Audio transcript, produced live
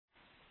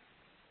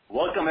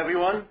Welcome,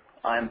 everyone.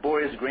 I'm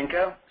Boris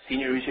Grinka,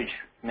 Senior Research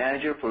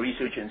Manager for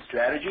Research and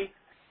Strategy.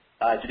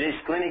 Today's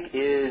clinic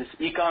is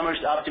E-commerce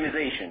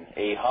Optimization,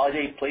 a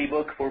holiday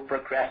playbook for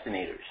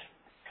procrastinators.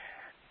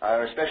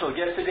 Our special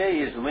guest today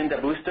is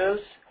Linda Bustos.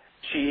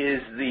 She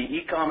is the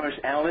e-commerce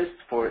analyst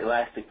for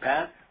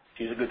ElasticPath.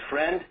 She's a good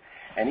friend,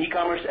 an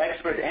e-commerce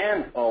expert,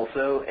 and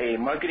also a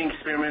marketing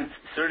experiments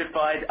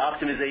certified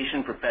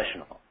optimization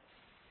professional.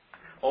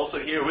 Also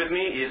here with me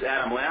is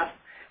Adam Lapp,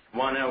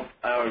 one of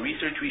our lead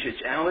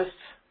research analysts.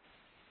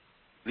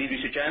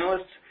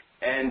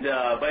 And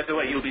by the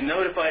way, you'll be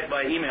notified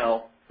by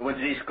email when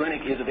today's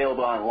clinic is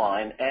available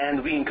online,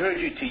 and we encourage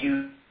you to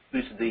use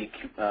the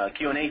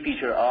Q&A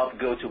feature of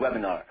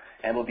GoToWebinar,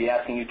 and we'll be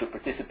asking you to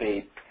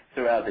participate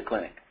throughout the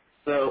clinic.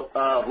 So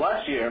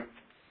last year,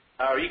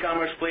 our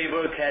e-commerce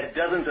playbook had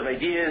dozens of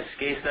ideas,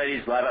 case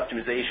studies, live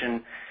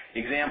optimization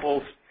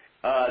examples.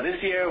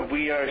 This year,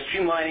 we are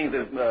streamlining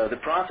the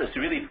process to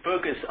really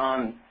focus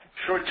on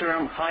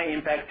short-term,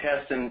 high-impact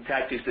tests and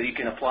tactics that you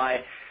can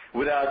apply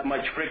without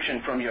much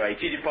friction from your IT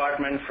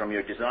department, from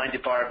your design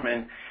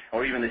department,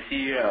 or even the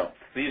CEO.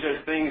 These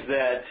are things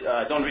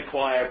that don't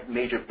require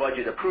major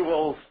budget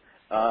approvals.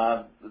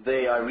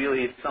 They are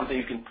really something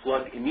you can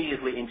plug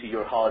immediately into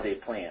your holiday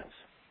plans.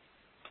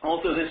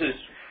 Also, this is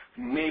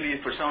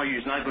maybe for some of you,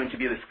 it's not going to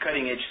be this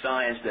cutting-edge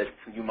science that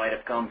you might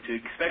have come to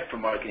expect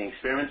from marketing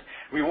experiments.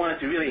 We wanted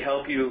to really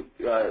help you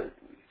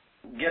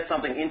get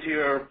something into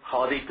your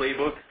holiday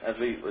playbook, as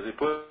we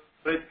put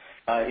it,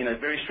 in a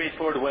very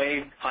straightforward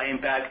way, high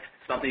impact,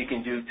 something you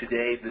can do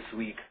today, this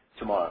week,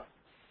 tomorrow.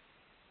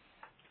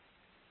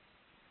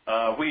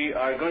 We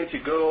are going to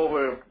go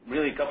over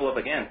really a couple of,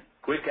 again,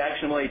 quick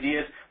actionable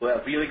ideas. We'll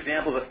have real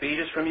examples of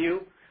pages from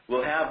you.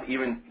 We'll have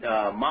even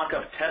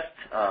mock-up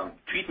test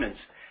treatments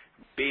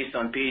based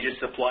on pages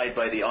supplied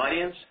by the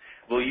audience.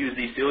 We'll use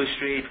these to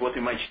illustrate what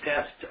we might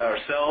test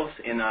ourselves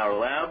in our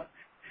lab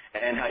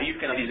and how you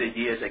can have these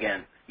ideas,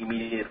 again,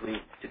 immediately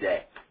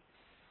today.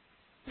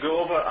 Go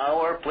over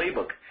our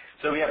playbook.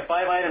 So we have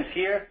 5 items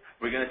here.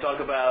 We're going to talk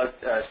about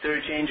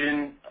search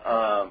engine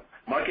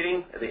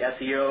marketing, the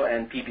SEO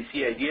and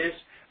PPC ideas.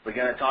 We're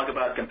going to talk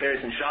about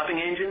comparison shopping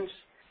engines,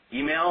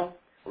 email,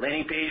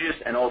 landing pages,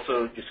 and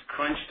also just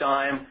crunch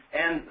time,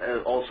 and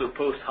also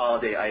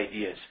post-holiday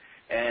ideas.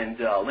 And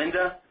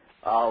Linda,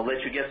 I'll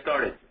let you get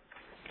started.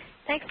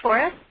 Thanks,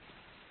 Boris.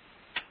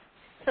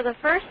 So the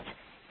first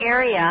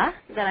area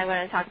that I'm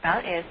going to talk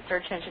about is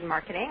search engine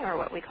marketing, or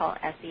what we call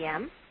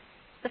SEM.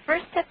 The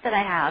first tip that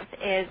I have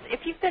is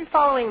if you've been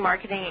following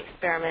marketing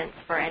experiments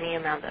for any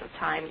amount of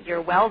time,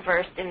 you're well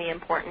versed in the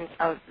importance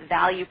of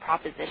value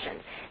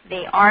propositions.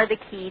 They are the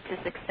key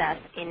to success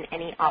in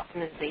any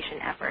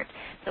optimization effort.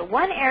 So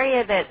one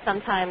area that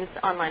sometimes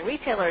online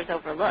retailers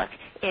overlook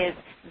is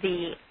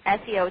the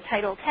SEO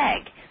title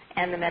tag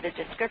and the meta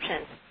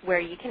descriptions, where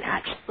you can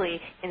actually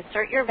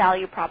insert your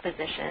value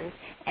propositions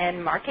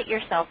and market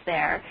yourself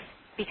there,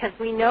 because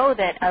we know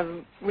that a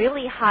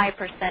really high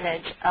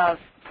percentage of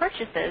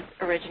purchases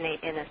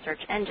originate in a search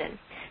engine.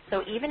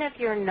 So even if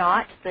you're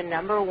not the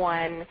number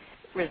one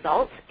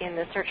result in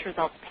the search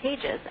results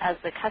pages, as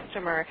the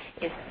customer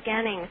is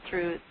scanning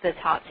through the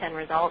top 10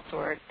 results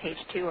or page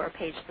 2 or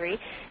page 3,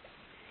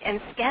 and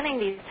scanning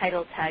these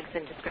title tags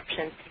and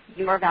descriptions,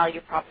 your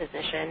value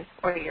proposition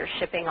or your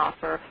shipping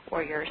offer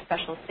or your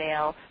special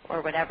sale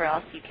or whatever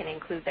else you can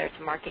include there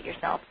to market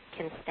yourself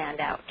can stand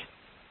out.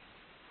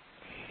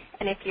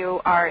 And if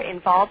you are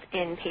involved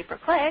in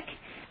pay-per-click,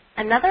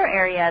 another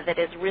area that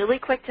is really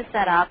quick to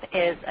set up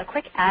is a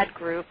quick ad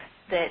group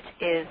that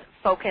is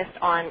focused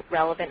on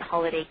relevant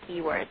holiday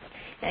keywords.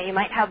 Now, you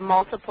might have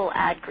multiple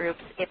ad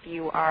groups if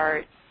you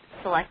are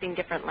selecting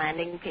different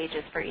landing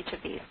pages for each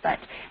of these, but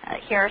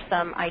here are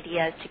some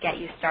ideas to get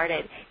you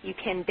started. You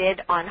can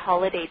bid on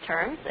holiday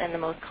terms, and the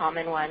most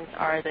common ones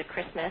are the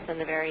Christmas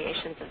and the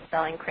variations of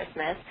spelling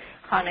Christmas,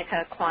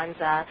 Hanukkah,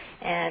 Kwanzaa,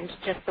 and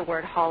just the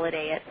word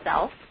holiday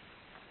itself.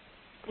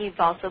 You've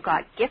also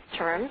got gift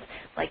terms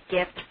like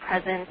gift,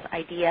 presents,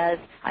 ideas,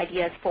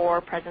 ideas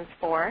for, presents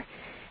for.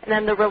 And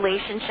then the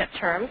relationship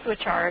terms,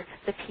 which are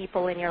the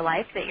people in your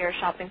life that you're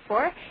shopping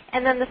for.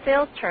 And then the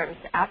sales terms.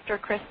 After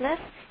Christmas,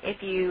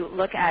 if you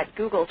look at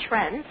Google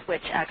Trends,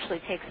 which actually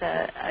takes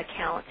a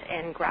count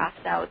and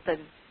graphs out the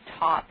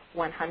top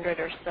 100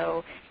 or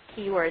so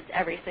keywords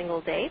every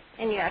single day,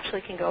 and you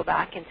actually can go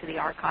back into the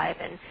archive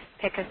and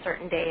pick a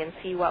certain day and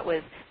see what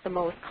was the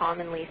most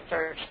commonly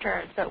searched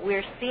terms. But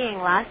we're seeing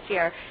last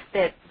year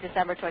that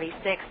December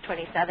 26,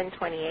 27,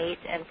 28,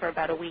 and for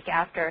about a week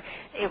after,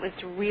 it was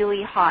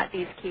really hot,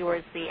 these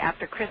keywords, the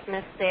after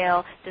Christmas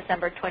sale,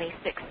 December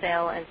 26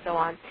 sale, and so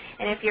on.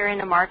 And if you're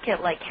in a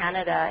market like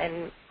Canada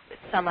and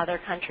some other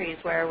countries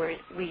where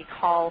we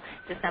call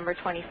December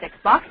 26th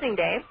Boxing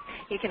Day,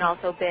 you can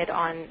also bid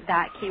on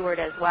that keyword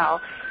as well.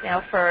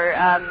 Now, for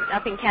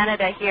up in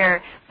Canada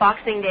here,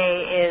 Boxing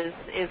Day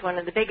is one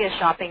of the biggest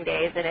shopping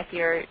days, and if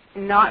you're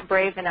not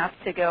brave enough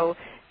to go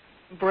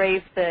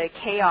brave the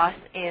chaos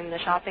in the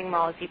shopping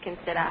malls, you can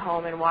sit at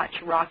home and watch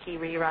Rocky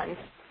reruns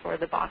for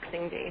the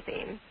Boxing Day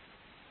theme.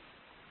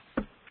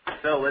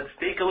 So let's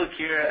take a look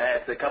here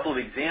at a couple of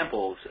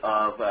examples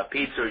of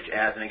paid search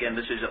ads. And again,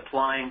 this is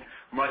applying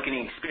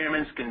marketing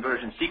experiments,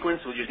 conversion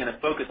sequence. We're just going to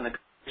focus on the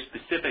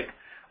specific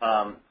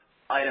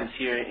items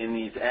here in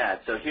these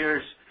ads. So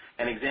here's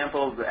an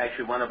example of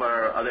actually one of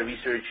our other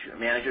research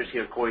managers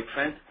here, Corey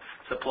Trent,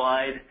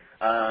 supplied.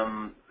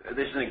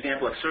 This is an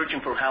example of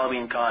searching for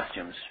Halloween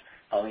costumes.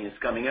 Halloween is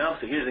coming up,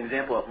 so here's an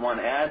example of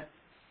one ad.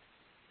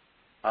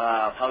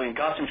 Halloween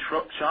costumes,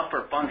 shop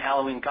for fun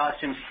Halloween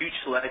costumes, huge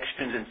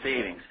selections and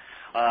savings.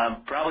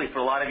 Probably for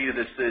a lot of you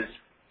this is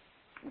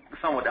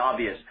somewhat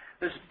obvious.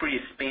 This is pretty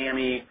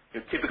spammy,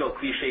 your typical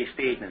cliche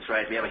statements,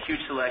 right? We have a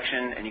huge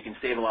selection and you can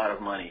save a lot of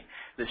money.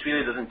 This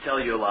really doesn't tell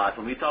you a lot.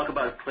 When we talk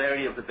about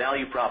clarity of the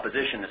value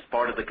proposition as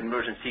part of the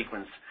conversion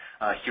sequence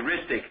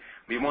heuristic,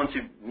 we want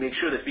to make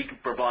sure that we can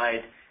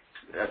provide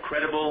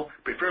credible,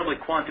 preferably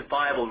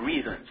quantifiable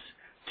reasons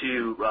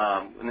to,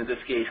 in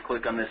this case,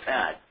 click on this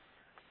ad.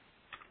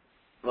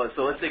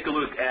 So let's take a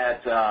look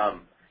at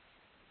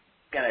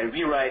kind of a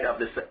rewrite of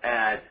this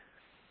ad.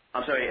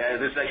 I'm sorry,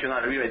 this is actually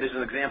not a rewrite. This is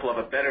an example of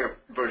a better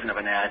version of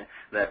an ad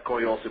that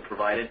Corey also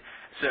provided.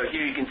 So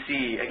here you can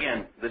see,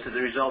 again, this is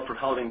the result for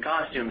Halloween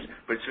costumes,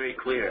 but it's very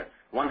clear.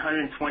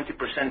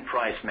 120%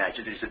 price match.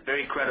 It is a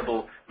very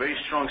credible, very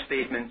strong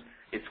statement.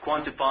 It's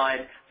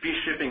quantified. Free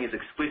shipping is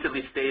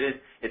explicitly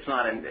stated. It's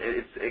not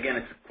it's a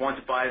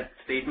quantified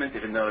statement,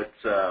 even though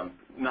it's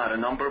not a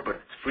number, but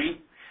it's free.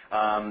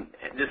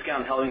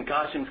 Discount Halloween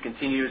costumes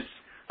continues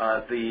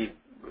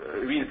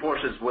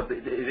reinforces what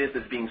it is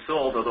that's being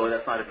sold, although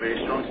that's not a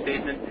very strong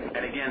statement.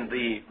 And again,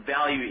 the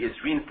value is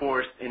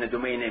reinforced in the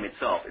domain name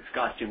itself. It's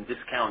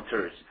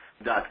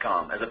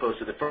costumediscounters.com, as opposed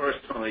to the first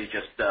one,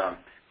 just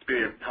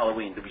Spirit of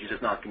Halloween, which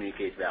does not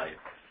communicate value.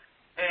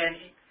 And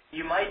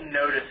you might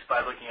notice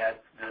by looking at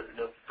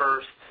the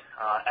first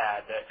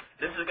ad that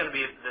this is going to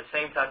be the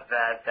same type of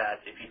ad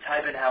that if you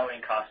type in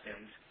Halloween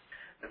costumes,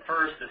 the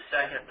first, the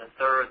second, the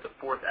third, the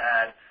fourth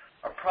ad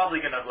are probably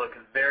going to look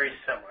very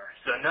similar.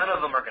 So none of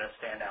them are going to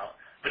stand out.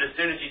 But as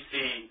soon as you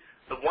see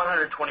the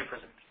 120%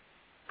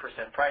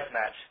 price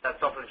match,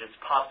 that's something that just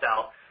pops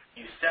out.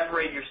 You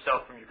separate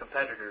yourself from your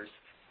competitors,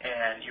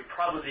 and you're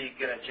probably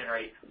going to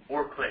generate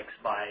more clicks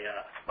by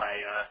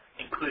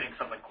including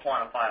something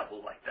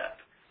quantifiable like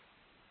that.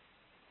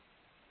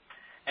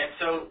 And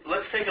so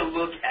let's take a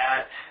look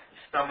at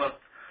some of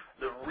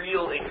the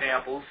real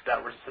examples that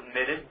were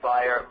submitted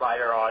by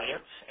our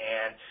audience.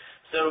 And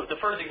so the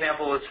first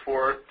example is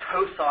for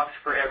toe socks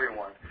for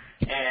everyone.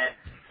 And,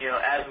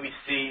 as we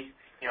see,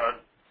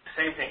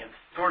 same thing, it's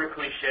sort of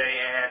cliche,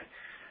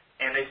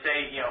 and they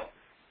say,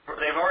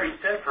 they've already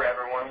said for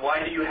everyone, why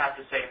do you have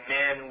to say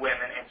men,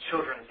 women, and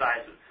children's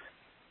sizes?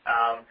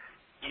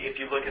 If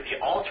you look at the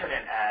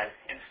alternate ad,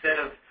 instead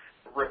of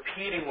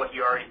repeating what you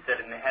already said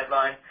in the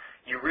headline,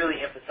 you really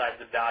emphasize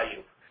the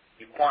value.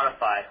 You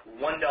quantify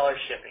 $1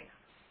 shipping,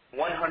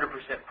 100%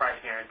 price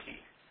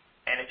guarantee.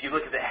 And if you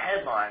look at the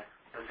headline,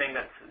 the thing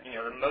that's the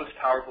most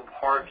powerful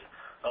part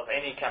of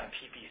any kind of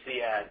PPC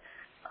ad,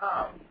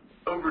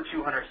 over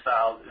 200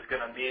 styles is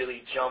going to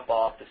immediately jump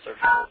off the search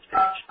results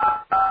page.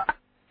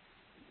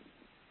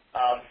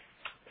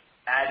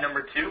 Ad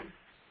number 2,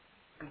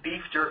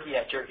 beef jerky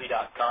at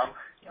jerky.com,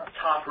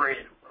 top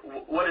rated.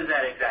 What does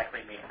that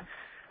exactly mean?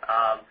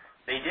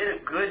 They did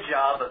a good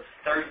job of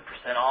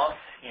 30% off.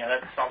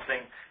 That's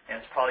something, and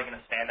it's probably going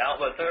to stand out,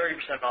 but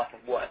 30% off of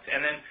what?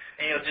 And then,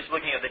 just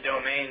looking at the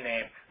domain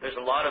name, there's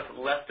a lot of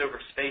leftover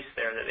space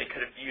there that they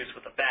could have used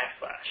with a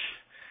backslash.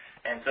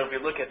 And so if we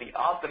look at the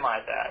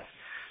optimized ads,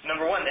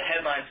 number 1, the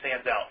headline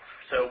stands out.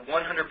 So 100%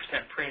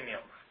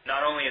 premium.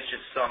 Not only is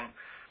just some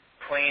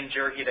plain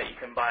jerky that you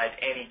can buy at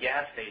any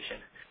gas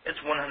station, it's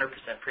 100%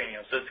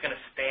 premium. So it's going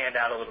to stand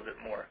out a little bit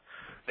more.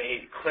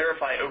 They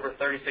clarify over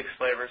 36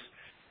 flavors.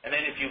 And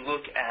then if you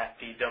look at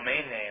the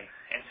domain name,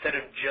 instead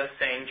of just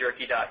saying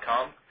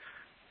jerky.com,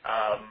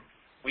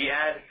 we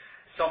add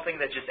something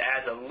that just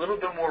adds a little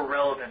bit more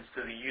relevance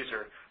to the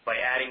user by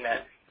adding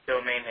that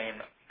domain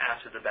name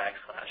after the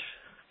backslash.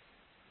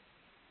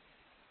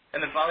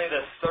 And then finally,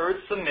 the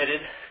third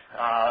submitted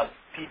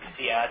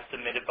PPC ad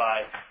submitted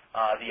by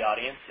the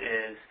audience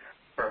is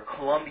for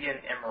Colombian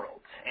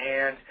emeralds.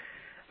 And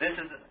this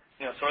is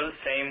sort of the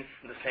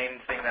same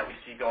thing that we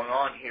see going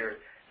on here.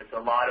 It's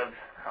a lot of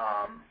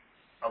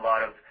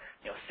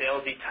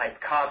salesy type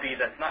copy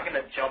that's not going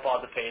to jump off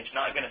the page,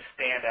 not going to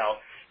stand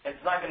out. It's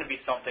not going to be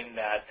something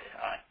that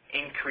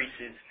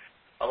increases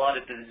a lot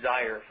of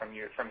desire from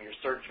your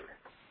searcher.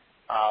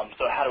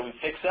 So how do we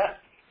fix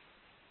that?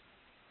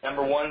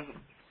 Number 1,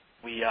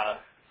 we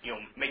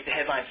make the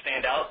headline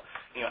stand out.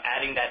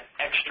 Adding that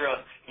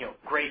extra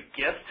great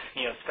gift,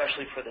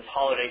 especially for this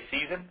holiday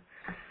season,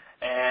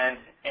 and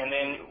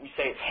then we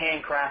say it's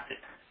handcrafted.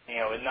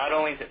 Not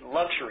only is it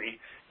luxury,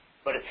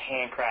 but it's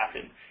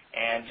handcrafted.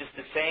 And just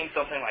to saying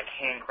something like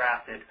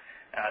handcrafted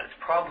is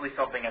probably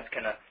something that's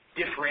going to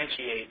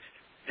differentiate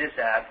this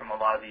ad from a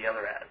lot of the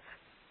other ads.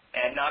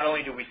 And not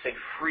only do we say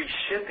free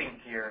shipping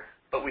here,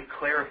 but we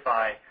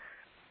clarify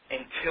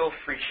until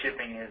free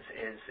shipping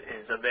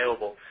is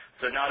available.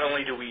 So not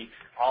only do we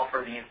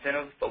offer the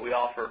incentive, but we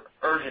offer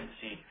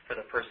urgency for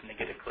the person to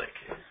get a click.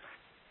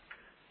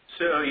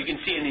 So you can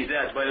see in these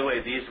ads, by the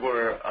way, these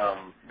were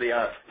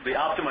the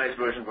optimized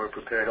versions were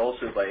prepared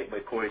also by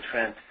Corey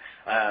Trent.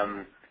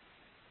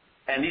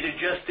 And these are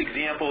just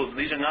examples.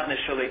 These are not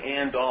necessarily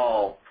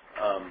and-all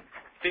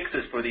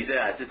fixes for these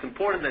ads. It's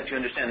important that you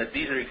understand that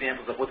these are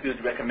examples of what we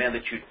would recommend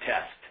that you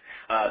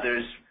test.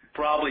 There's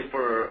probably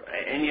for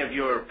any of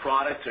your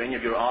products or any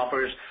of your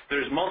offers,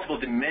 there's multiple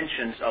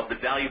dimensions of the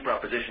value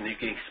proposition that you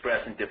can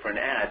express in different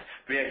ads.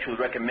 We actually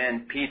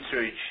recommend paid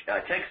search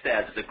text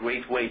ads as a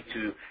great way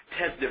to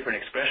test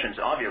different expressions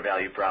of your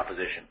value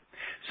proposition.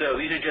 So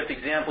these are just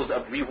examples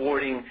of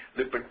rewarding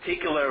the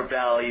particular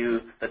value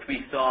that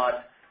we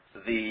thought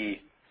the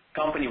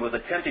company was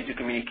attempting to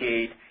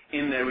communicate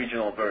in their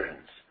original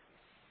versions.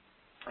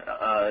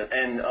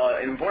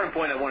 An important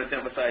point I wanted to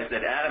emphasize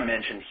that Adam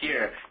mentioned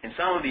here, in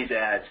some of these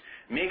ads,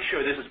 make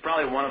sure this is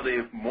probably one of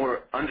the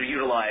more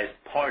underutilized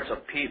parts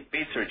of paid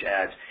search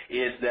ads,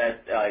 is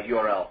that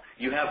URL.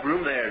 You have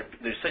room there.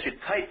 There's such a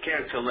tight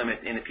character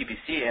limit in a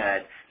PPC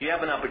ad. You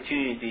have an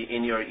opportunity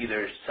in your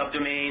either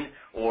subdomain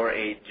or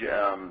a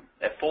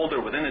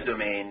folder within a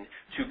domain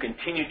to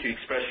continue to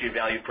express your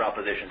value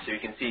proposition. So you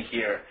can see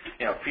here,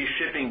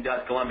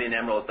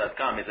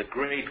 freeshipping.colombianemeralds.com is a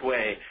great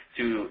way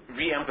to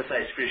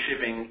re-emphasize free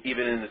shipping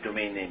even in the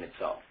domain name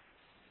itself.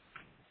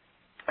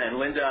 And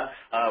Linda,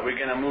 we're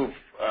going to move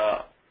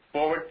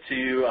forward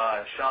to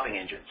shopping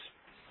engines.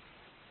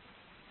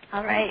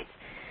 All right.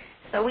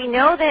 So we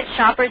know that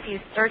shoppers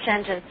use search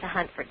engines to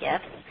hunt for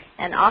gifts,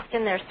 and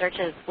often their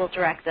searches will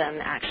direct them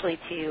actually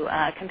to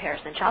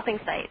comparison shopping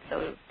sites.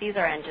 So these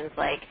are engines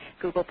like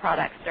Google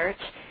Product Search,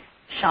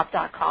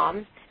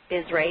 Shop.com,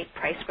 BizRate,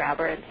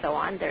 PriceGrabber, and so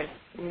on. There's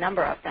a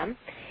number of them.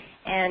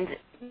 And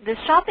the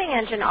shopping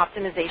engine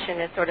optimization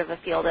is sort of a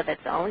field of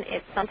its own.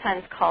 It's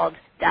sometimes called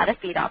data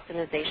feed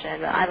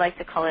optimization, but I like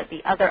to call it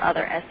the other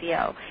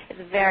SEO.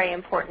 It's very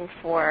important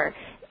for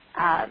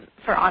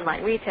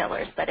online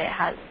retailers, but it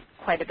has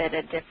quite a bit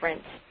of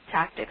different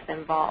tactics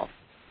involved.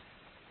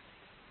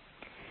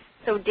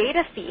 So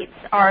data feeds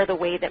are the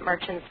way that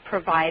merchants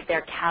provide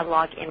their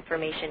catalog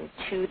information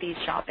to these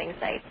shopping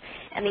sites.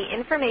 And the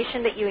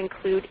information that you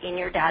include in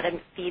your data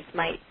feeds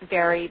might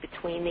vary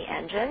between the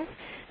engines.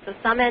 So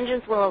some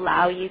engines will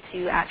allow you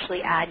to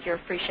actually add your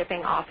free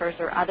shipping offers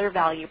or other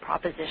value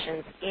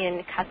propositions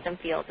in custom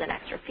fields and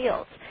extra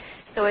fields.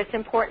 So it's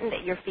important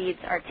that your feeds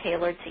are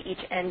tailored to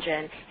each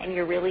engine and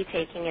you're really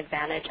taking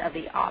advantage of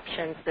the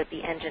options that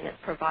the engine is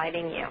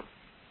providing you.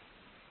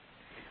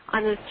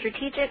 On the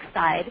strategic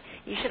side,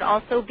 you should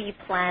also be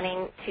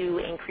planning to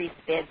increase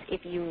bids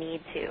if you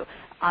need to.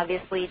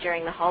 Obviously,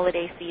 during the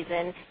holiday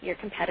season, your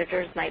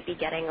competitors might be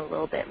getting a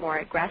little bit more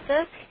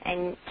aggressive,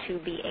 and to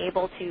be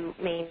able to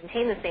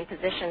maintain the same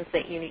positions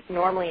that you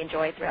normally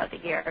enjoy throughout the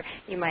year,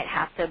 you might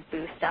have to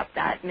boost up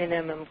that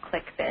minimum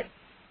click bid.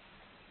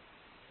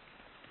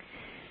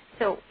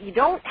 So you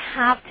don't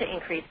have to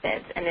increase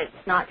bids, and it's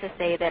not to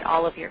say that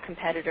all of your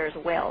competitors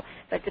will,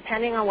 but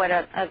depending on what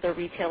other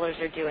retailers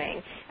are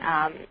doing,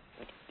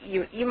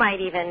 you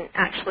might even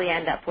actually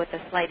end up with a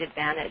slight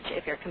advantage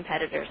if your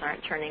competitors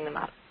aren't turning them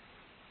up.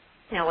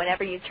 Now,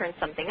 whenever you turn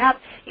something up,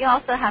 you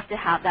also have to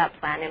have that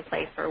plan in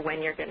place for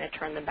when you're going to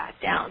turn them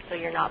back down, so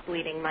you're not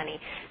bleeding money.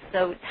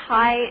 So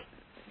tie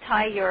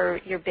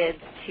your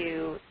bids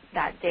to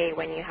that day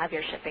when you have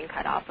your shipping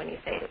cut off, when you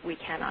say that we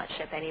cannot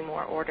ship any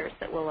more orders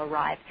that will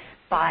arrive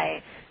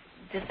by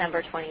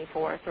December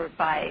 24th or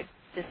by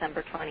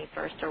December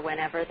 21st or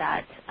whenever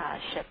that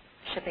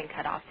shipping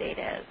cutoff date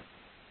is.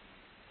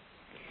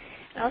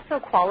 And also,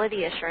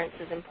 quality assurance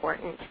is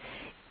important.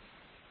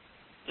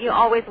 You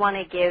always want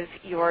to give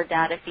your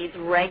data feeds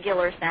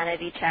regular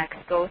sanity checks,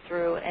 go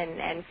through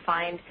and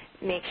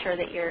make sure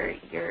that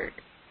your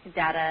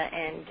data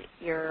and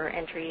your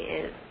entry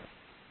is,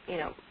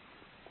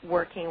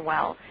 working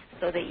well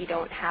so that you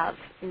don't have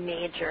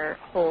major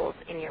holes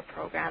in your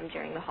program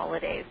during the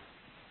holidays.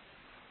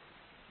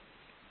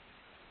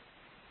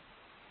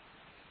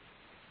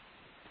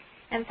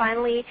 And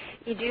finally,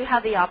 you do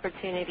have the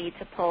opportunity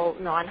to pull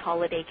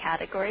non-holiday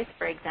categories.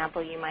 For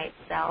example, you might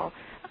sell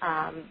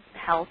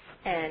health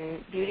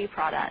and beauty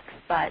products,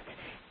 but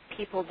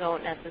people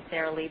don't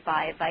necessarily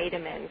buy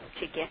vitamins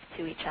to gift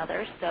to each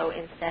other. So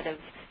instead of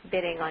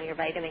bidding on your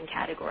vitamin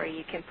category,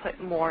 you can put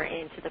more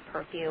into the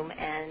perfume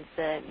and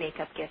the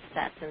makeup gift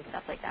sets and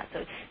stuff like that.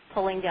 So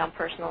pulling down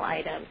personal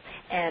items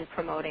and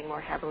promoting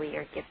more heavily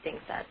your gifting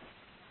sets.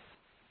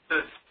 So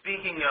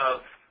speaking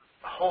of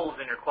holes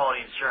in your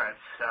quality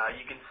assurance,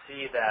 you can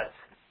see that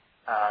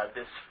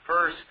this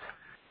first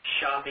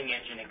shopping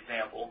engine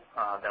example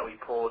that we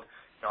pulled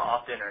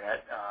off the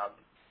internet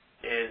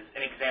is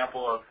an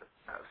example of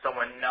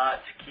someone not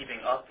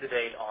keeping up to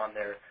date on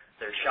their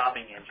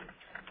shopping engine.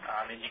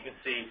 As you can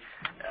see,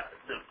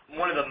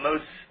 one of the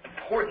most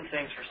important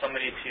things for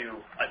somebody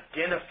to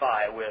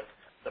identify with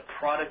the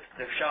product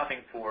they're shopping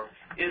for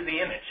is the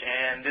image,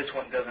 and this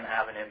one doesn't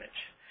have an image.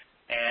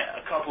 And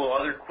a couple of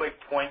other quick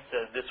points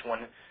of this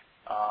one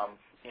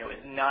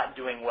is not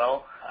doing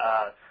well.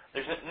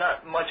 There's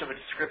not much of a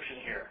description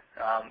here.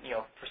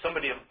 For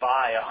somebody to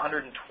buy a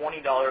 $120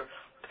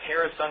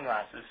 pair of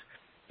sunglasses,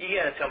 you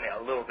got to tell me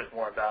a little bit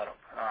more about them.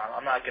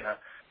 I'm not going to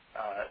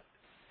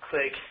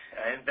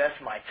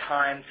invest my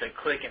time to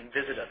click and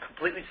visit a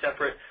completely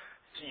separate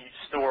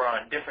store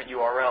on a different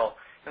URL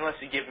unless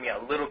you give me a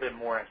little bit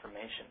more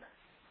information.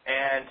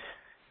 And,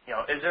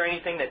 is there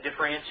anything that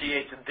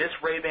differentiates this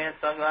Ray-Ban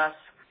sunglass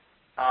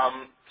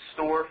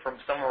store from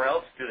somewhere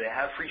else? Do they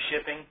have free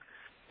shipping?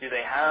 Do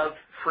they have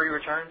free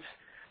returns?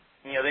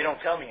 They don't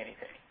tell me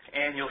anything.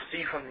 And you'll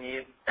see from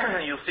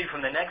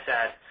the next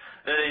ad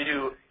that they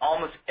do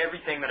almost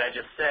everything that I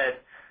just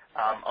said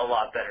a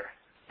lot better.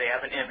 They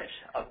have an image,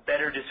 a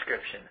better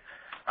description.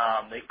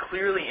 They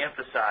clearly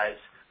emphasize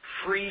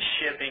free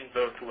shipping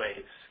both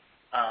ways.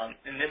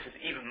 And this is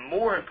even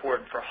more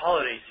important for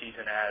holiday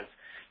season as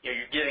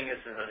you're getting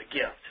this as a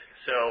gift.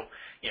 So,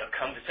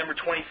 come December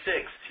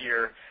 26th,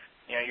 your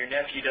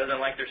nephew doesn't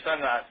like their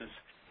sunglasses,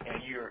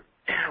 you're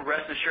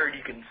rest assured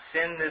you can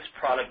send this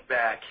product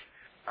back,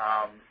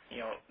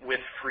 with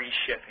free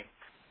shipping.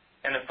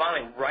 And then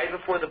finally, right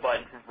before the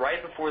button,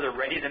 right before they're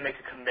ready to make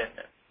a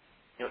commitment,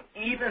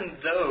 even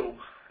though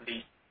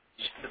the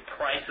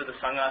price of the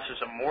sunglasses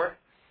are more,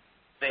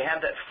 they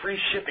have that free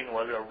shipping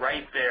logo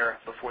right there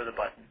before the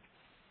button.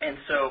 And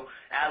so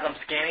as I'm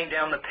scanning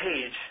down the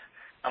page,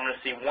 I'm going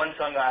to see one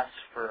sunglass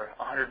for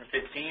 $115,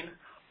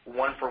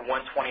 one for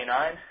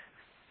 $129,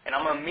 and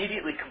I'm going to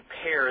immediately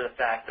compare the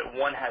fact that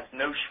one has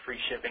no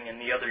free shipping and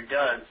the other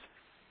does,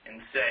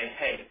 and say,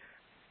 hey,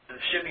 the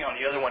shipping on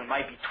the other one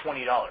might be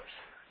 $20.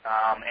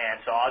 And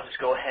so I'll just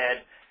go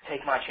ahead,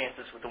 take my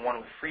chances with the one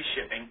with free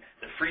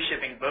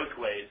shipping both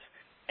ways,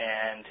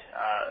 and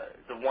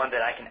the one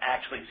that I can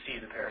actually see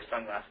the pair of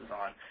sunglasses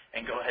on,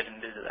 and go ahead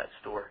and visit that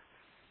store.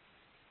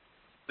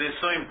 This is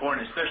so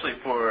important, especially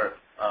for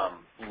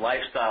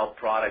lifestyle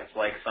products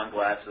like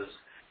sunglasses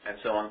and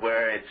so on,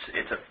 where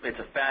it's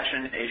a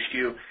fashion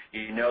issue.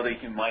 You know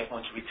that you might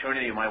want to return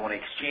it, you might want to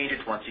exchange it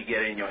once you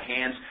get it in your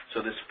hands.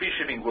 So this free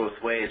shipping both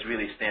ways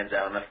really stands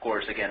out. And of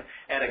course, again,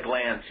 at a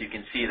glance, you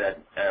can see that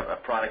a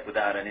product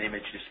without an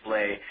image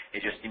display,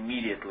 it just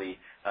immediately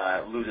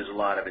loses a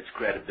lot of its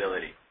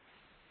credibility.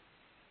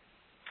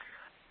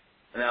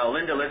 Now,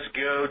 Linda, let's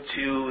go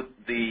to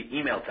the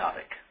email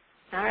topic.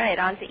 All right,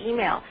 on to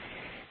email.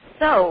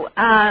 So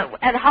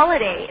at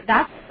holiday,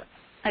 that's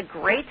a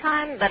great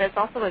time, but it's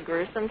also a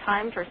gruesome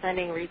time for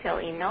sending retail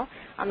email.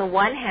 On the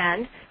one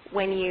hand,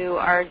 when you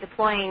are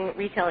deploying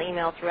retail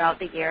email throughout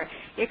the year,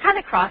 you're kind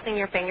of crossing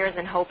your fingers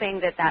and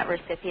hoping that that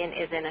recipient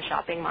is in a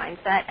shopping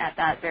mindset at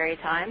that very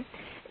time.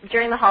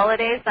 During the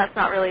holidays, that's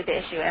not really the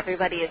issue.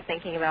 Everybody is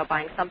thinking about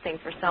buying something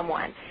for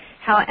someone.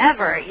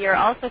 However, you're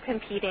also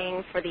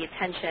competing for the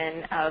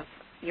attention of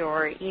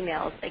your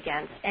emails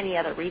against any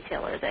other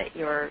retailer that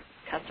your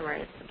customer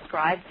is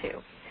subscribed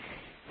to.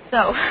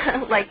 So,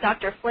 like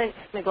Dr. Flint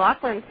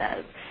McLaughlin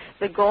says,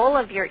 the goal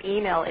of your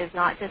email is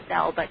not to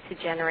sell, but to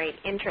generate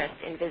interest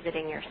in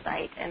visiting your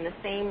site. And the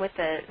same with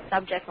the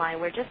subject line.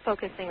 We're just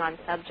focusing on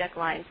subject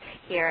lines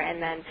here,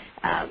 and then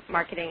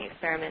Marketing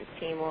Experiments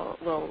team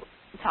will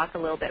talk a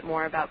little bit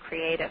more about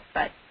creative.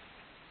 But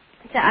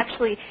to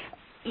actually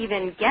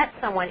even get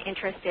someone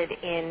interested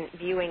in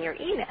viewing your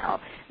email,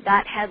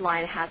 that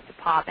headline has to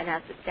pop and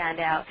has to stand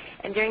out.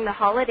 And during the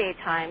holiday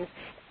times,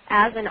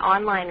 as an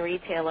online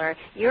retailer,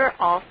 you're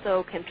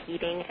also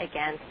competing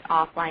against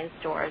offline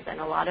stores,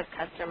 and a lot of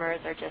customers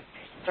are just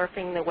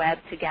surfing the web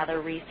to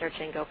gather research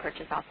and go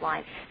purchase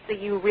offline. So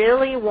you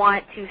really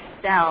want to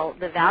sell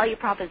the value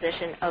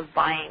proposition of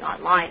buying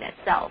online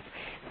itself.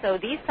 So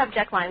these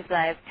subject lines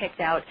that I've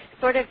picked out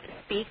sort of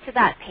speak to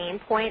that pain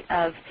point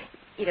of,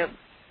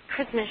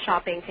 Christmas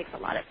shopping takes a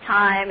lot of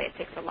time, it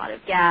takes a lot of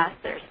gas,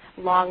 there's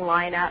long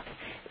lineups,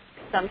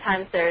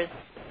 sometimes there's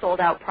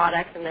sold-out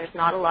products and there's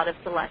not a lot of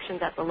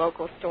selections at the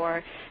local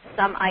store.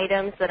 Some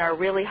items that are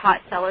really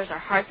hot sellers are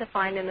hard to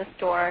find in the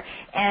store,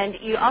 and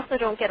you also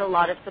don't get a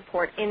lot of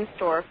support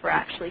in-store for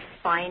actually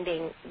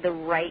finding the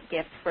right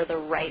gift for the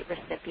right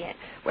recipient,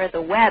 where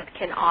the web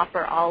can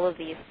offer all of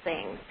these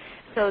things.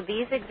 So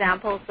these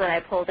examples that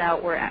I pulled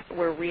out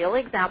were real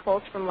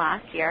examples from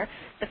last year.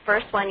 The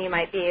first one, you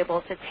might be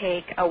able to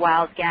take a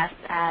wild guess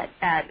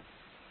at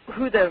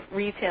who the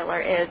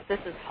retailer is. This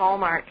is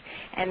Hallmark,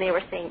 and they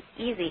were saying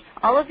easy.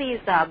 All of these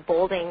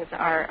boldings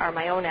are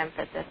my own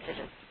emphasis to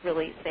just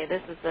really say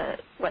this is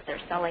what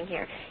they're selling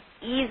here.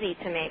 Easy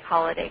to make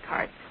holiday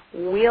cards.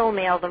 We'll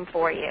mail them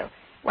for you.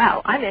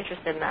 Wow, I'm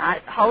interested in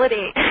that.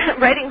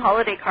 Writing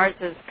holiday cards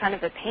is kind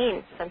of a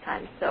pain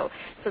sometimes, so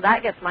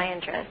that gets my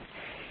interest.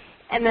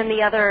 And then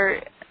the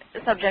other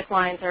subject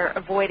lines are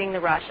avoiding the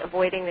rush,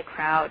 avoiding the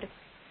crowd.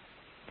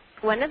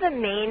 One of the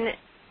main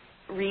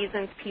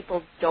reasons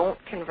people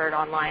don't convert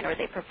online or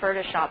they prefer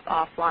to shop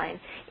offline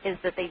is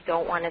that they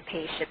don't want to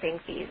pay shipping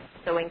fees.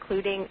 So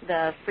including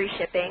the free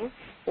shipping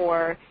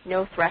or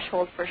no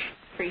threshold for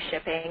free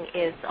shipping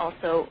is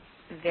also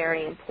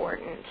very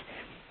important.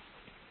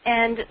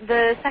 And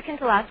the second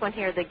to last one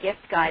here, the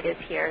gift guide is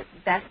here.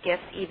 Best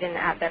gifts even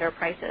at better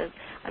prices.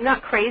 I'm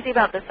not crazy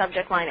about the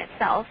subject line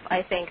itself.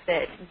 I think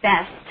that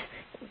best,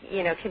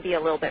 can be a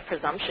little bit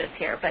presumptuous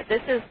here, but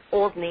this is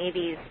Old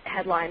Navy's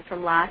headline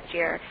from last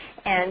year,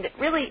 and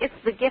really it's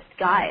the gift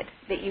guide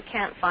that you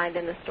can't find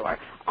in the store.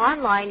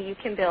 Online you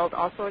can build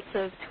all sorts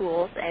of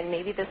tools, and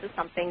maybe this is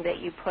something that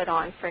you put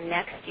on for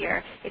next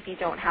year if you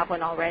don't have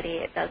one already.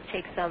 It does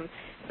take some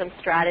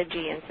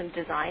strategy and some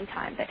design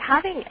time, but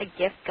having a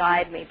gift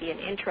guide, maybe an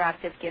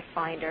interactive gift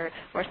finder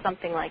or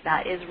something like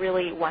that, is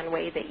really one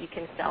way that you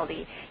can sell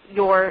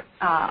your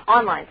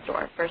online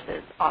store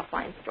versus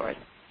offline stores.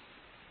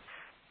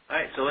 All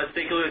right, so let's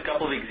take a look at a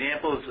couple of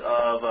examples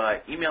of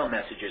email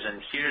messages,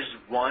 and here's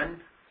one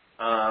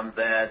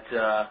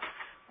that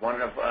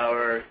one of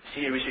our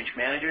senior research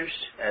managers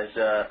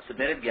has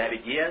submitted, Gabby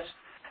Diaz,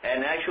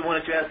 and I actually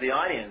wanted to ask the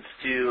audience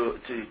to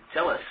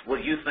tell us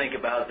what you think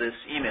about this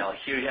email.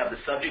 Here you have the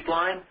subject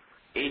line,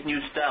 8 new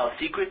style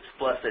secrets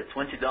plus a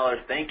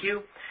 $20 thank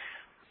you.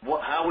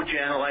 How would you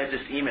analyze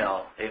this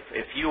email?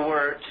 If you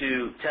were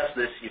to test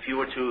this, if you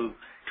were to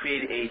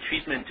create a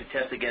treatment to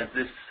test against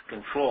this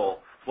control,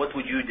 what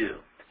would you do?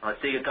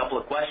 Let's take a couple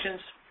of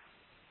questions.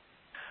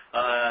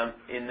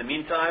 In the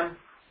meantime,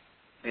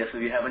 I guess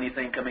if you have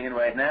anything coming in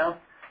right now.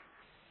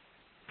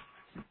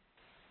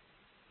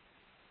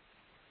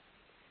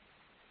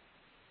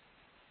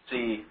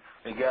 See,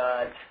 we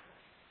got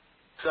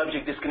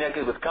subject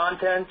disconnected with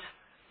content.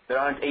 There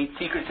aren't 8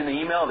 secrets in the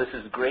email. This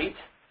is great.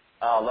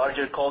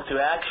 Larger call to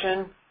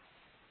action.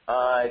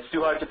 It's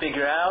too hard to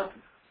figure out.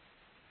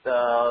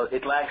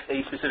 It lacks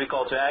a specific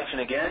call to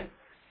action again.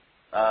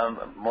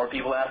 More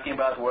people asking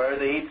about where are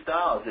the 8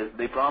 styles.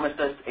 They promised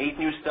us 8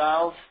 new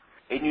styles,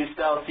 8 new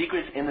style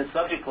secrets in the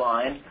subject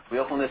line. We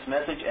open this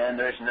message and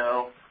there's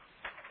no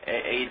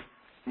 8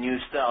 new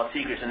style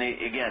secrets. And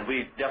again,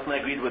 we definitely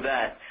agreed with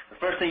that. The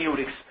first thing you would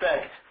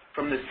expect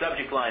from the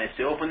subject line is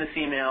to open this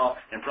email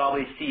and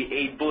probably see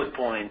 8 bullet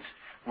points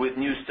with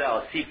new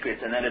style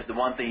secrets, and that is the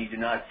one thing you do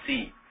not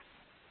see.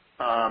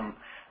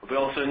 We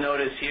also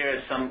notice here,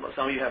 as some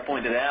of you have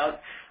pointed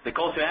out, the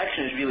call to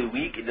action is really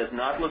weak. It does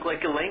not look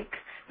like a link.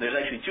 There's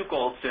actually 2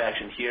 calls to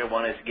action here.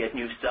 One is get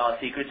new style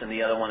secrets, and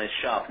the other one is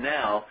shop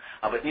now.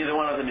 But neither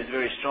one of them is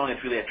very strong. It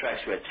really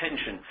attracts your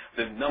attention.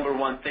 The number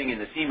one thing in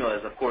this email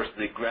is, of course,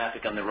 the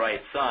graphic on the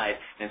right side,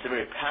 and it's a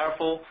very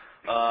powerful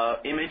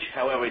image.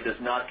 However, it does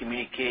not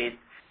communicate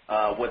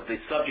what the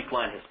subject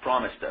line has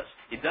promised us.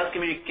 It does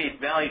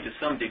communicate value to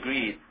some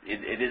degree.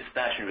 It is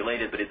fashion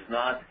related, but it's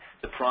not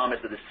the promise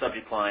that the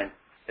subject line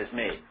has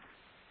made.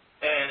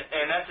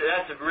 And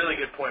that's a really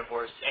good point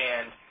for us.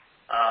 And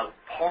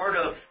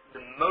the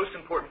most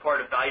important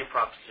part of value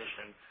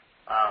proposition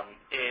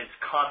is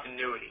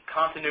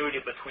continuity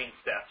between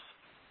steps.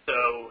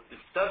 So the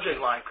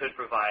subject line could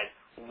provide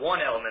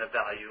one element of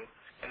value,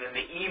 and then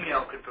the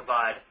email could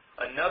provide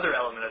another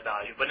element of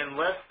value. But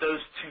unless those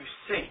two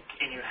sync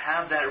and you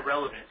have that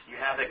relevance, you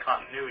have that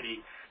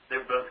continuity,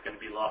 they're both going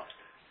to be lost.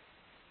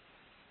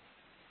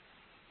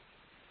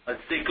 Let's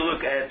take a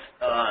look at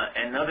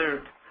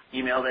another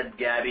email that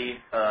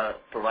Gabby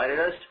provided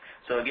us.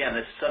 So again,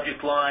 the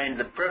subject line,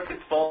 the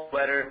perfect fall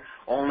sweater,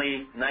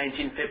 only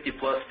 $19.50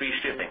 plus free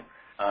shipping.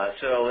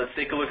 So let's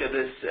take a look at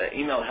this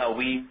email, how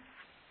we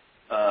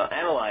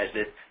analyzed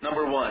it.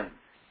 Number one,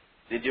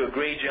 they do a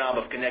great job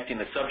of connecting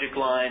the subject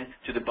line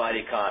to the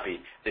body copy.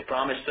 They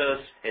promised us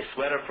a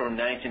sweater for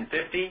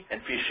 $19.50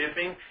 and free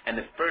shipping, and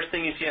the first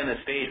thing you see on this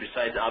page,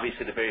 besides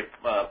obviously the very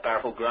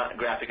powerful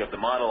graphic of the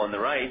model on the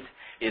right,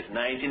 is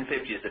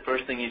 $19.50 is the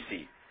first thing you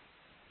see.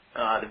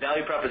 The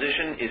value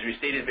proposition is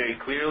restated very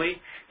clearly.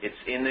 It's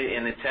in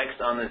the text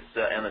on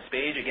this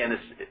page. Again,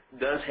 this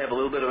does have a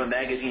little bit of a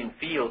magazine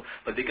feel,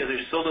 but because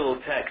there's so little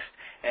text,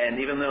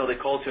 and even though the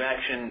call to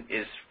action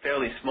is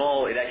fairly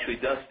small, it actually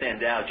does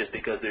stand out just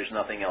because there's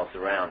nothing else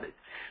around it.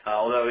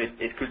 Although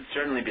it could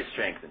certainly be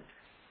strengthened.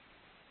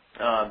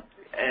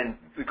 And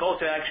the call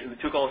to action, the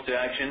 2 calls to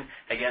action,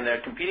 again,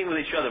 they're competing with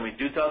each other. We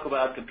do talk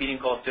about competing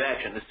calls to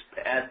action. This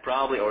ad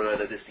probably, or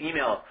rather this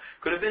email,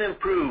 could have been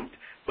improved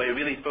by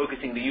really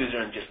focusing the user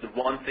on just the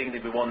one thing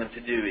that we want them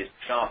to do is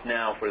shop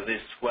now for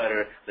this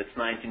sweater that's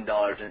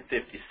 $19.50.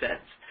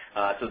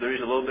 So there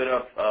is a little bit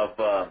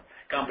of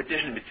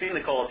competition between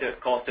the calls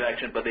to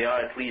action, but they are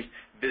at least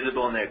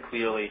visible and they're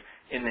clearly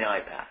in the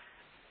iPath.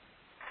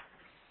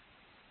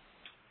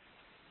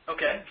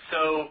 Okay,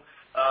 so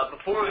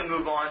before we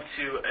move on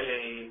to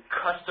a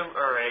custom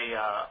or a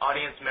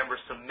audience member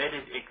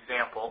submitted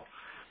example,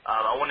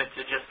 I wanted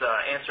to just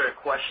answer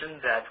a question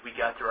that we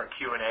got through our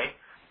Q&A.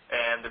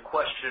 And the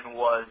question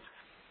was,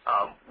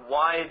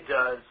 why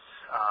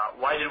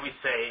did we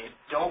say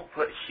don't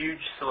put huge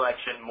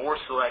selection, more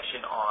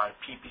selection on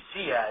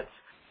PPC ads,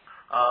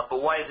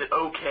 but why is it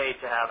okay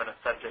to have in a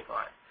subject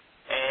line?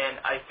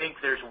 And I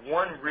think there's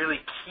one really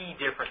key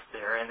difference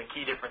there, and the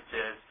key difference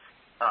is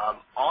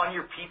on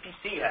your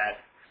PPC ad,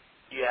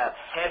 you have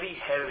heavy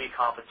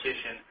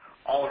competition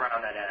all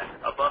around that ad,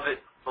 above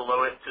it,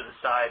 below it, to the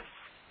sides,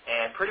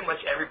 and pretty much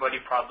everybody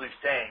probably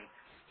saying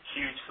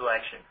huge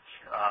selection.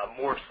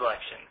 More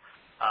selection.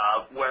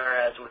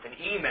 Whereas with an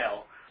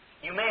email,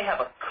 you may have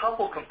a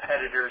couple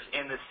competitors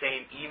in the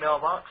same email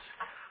box,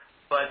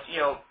 but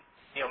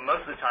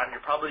most of the time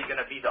you're probably going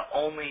to be the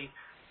only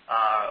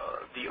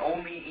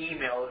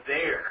email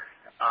there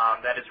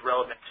that is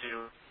relevant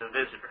to the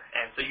visitor,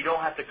 and so you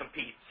don't have to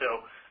compete.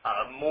 So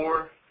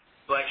more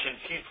selection,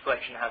 huge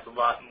selection has a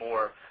lot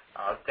more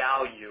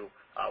value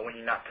when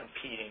you're not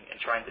competing and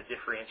trying to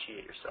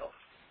differentiate yourself.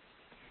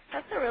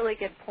 That's a really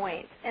good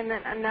point. And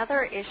then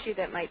another issue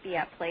that might be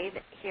at play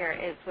here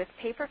is with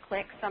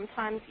pay-per-click,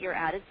 sometimes your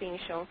ad is being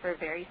shown for a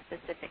very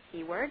specific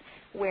keyword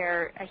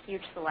where a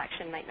huge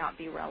selection might not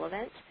be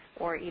relevant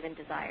or even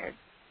desired.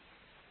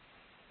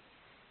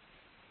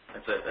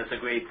 That's a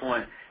great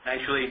point.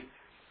 Actually,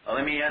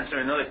 let me answer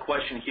another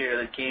question here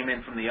that came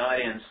in from the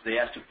audience. They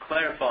asked to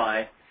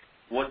clarify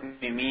what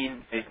we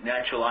mean by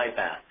natural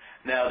iPath.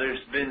 Now, there's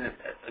been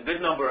a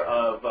good number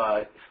of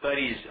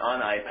studies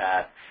on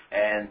iPath,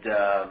 and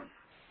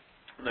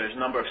there's a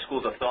number of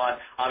schools of thought.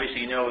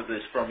 Obviously, you know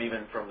this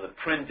even from the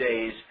print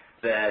days,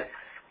 that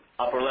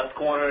upper left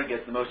corner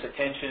gets the most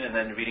attention, and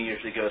then reading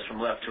usually goes from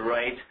left to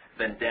right,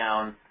 then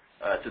down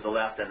to the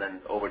left, and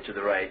then over to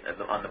the right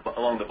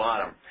along the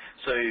bottom.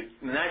 So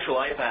the natural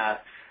iPath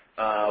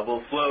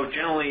will flow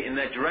generally in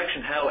that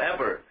direction.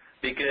 However,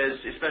 because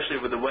especially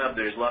with the web,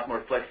 there's a lot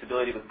more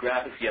flexibility with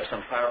graphics. You have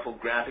some powerful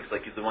graphics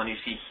like the one you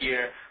see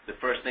here. The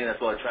first thing that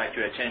will attract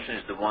your attention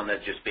is the one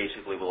that just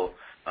basically will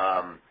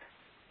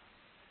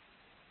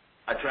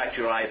attract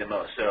your eye the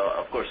most. So,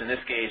 of course, in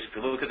this case, if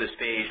you look at this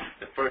page,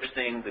 the first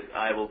thing the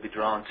eye will be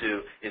drawn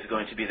to is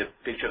going to be the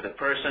picture of the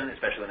person,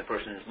 especially when the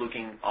person is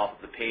looking off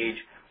of the page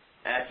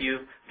at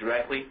you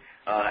directly.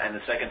 And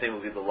the second thing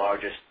will be the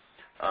largest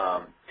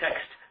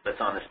text that's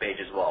on this page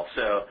as well.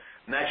 So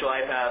natural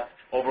iPath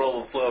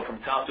overall will flow from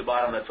top to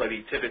bottom. That's why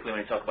we typically,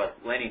 when we talk about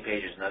landing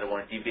pages, and I don't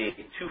want to deviate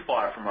too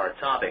far from our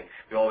topic,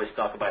 we always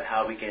talk about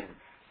how we can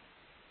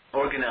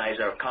organize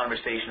our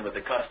conversation with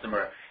the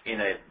customer in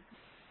as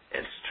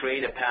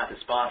straight a path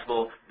as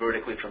possible,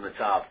 vertically from the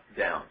top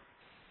down.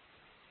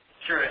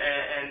 Sure,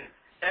 and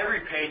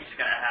every page is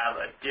going to have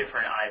a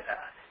different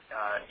iPath.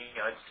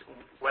 It's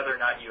whether or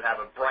not you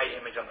have a bright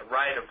image on the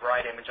right, a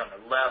bright image on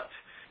the left,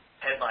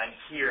 headline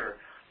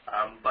here.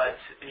 But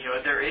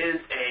there is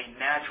a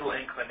natural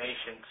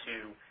inclination to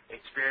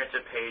experience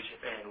a page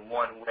in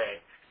one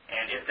way,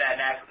 and if that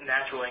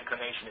natural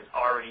inclination is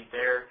already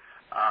there,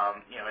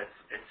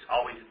 it's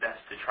always best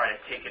to try to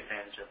take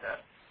advantage of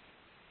that.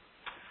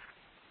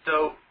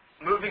 So,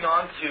 moving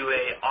on to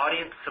a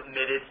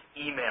audience-submitted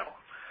email,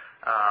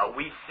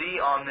 we see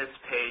on this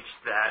page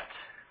that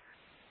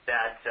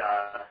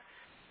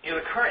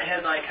the current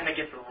headline kind of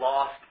gets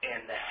lost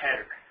in the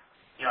header.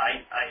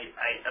 I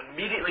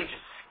immediately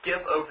just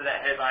skip over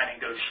that headline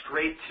and go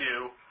straight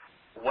to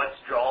what's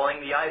drawing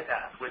the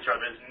iPath, which are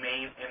those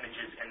main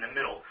images in the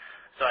middle.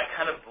 So I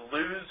kind of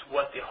lose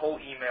what the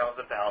whole email is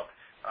about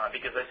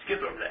because I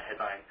skip over that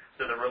headline.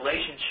 So the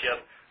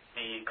relationship,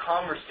 the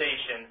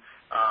conversation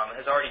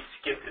has already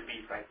skipped a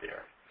beat right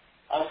there.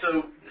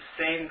 Also, the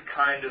same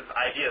kind of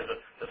idea,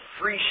 the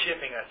free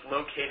shipping that's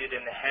located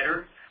in the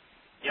header,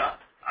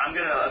 I'm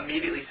going to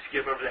immediately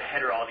skip over the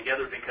header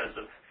altogether because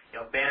of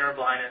banner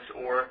blindness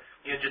or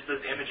just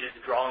those images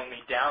drawing me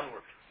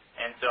downward,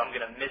 and so I'm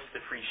going to miss the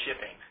free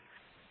shipping.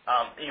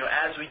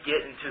 As we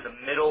get into the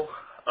middle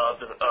of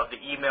the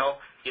email,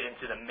 get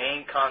into the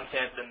main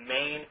content, the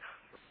main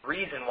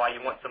reason why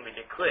you want somebody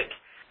to click,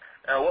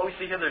 what we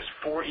see here, there's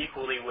 4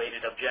 equally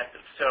weighted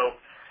objectives. So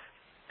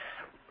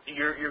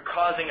you're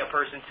causing a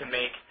person to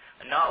make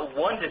not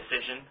one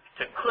decision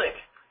to click,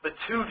 but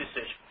 2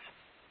 decisions.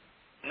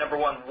 Number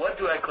 1, what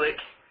do I click,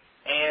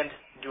 and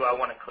do I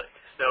want to click?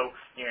 So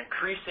you're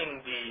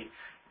increasing the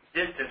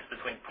distance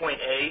between point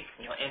A,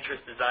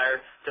 interest,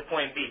 desire, to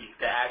point B,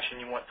 the action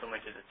you want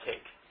somebody to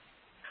take.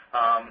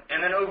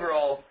 And then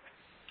overall,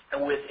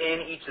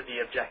 within each of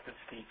the objectives,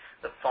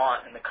 the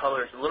font and the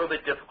color is a little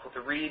bit difficult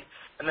to read,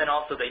 and then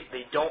also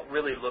they don't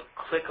really look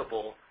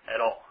clickable at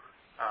all.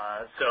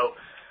 So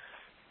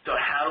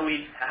how do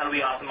we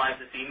optimize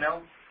this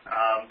email?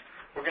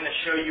 We're going to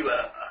show you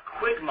a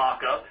quick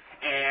mock-up,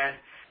 and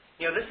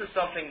this is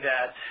something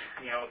that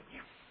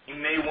you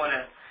may want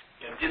to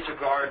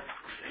disregard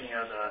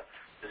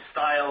the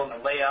style and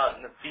the layout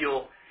and the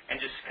feel, and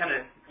just kind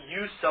of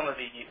use some of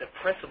the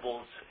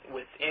principles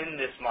within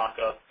this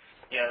mock-up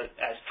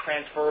as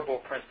transferable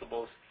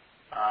principles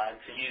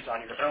to use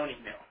on your own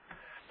email.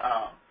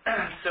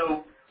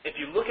 So if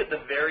you look at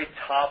the very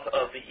top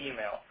of the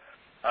email,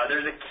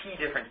 there's a key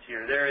difference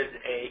here. There is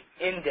an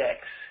index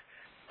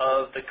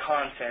of the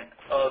content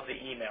of the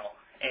email,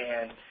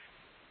 and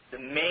the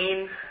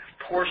main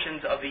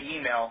portions of the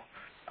email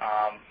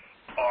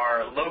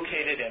are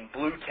located in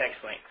blue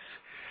text links.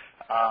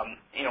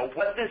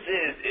 What this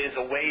is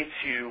a way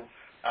to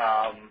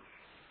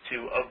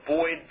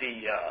avoid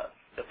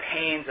the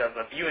pains of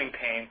a viewing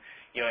pain,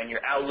 in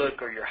your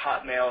Outlook or your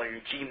Hotmail or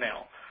your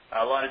Gmail.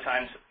 A lot of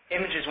times,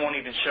 images won't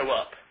even show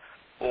up,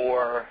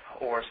 or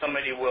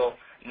somebody will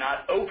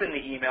not open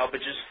the email but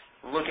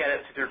just look at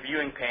it through their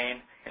viewing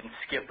pane and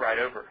skip right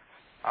over.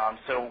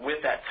 So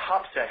with that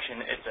top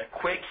section, it's a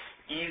quick,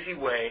 easy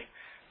way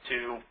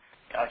to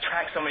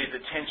track somebody's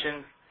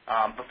attention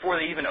before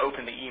they even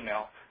open the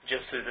email,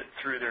 just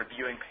through their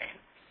viewing pane.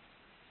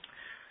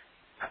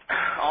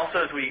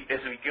 Also, as we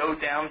go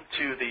down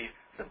to the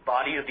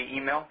body of the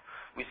email,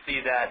 we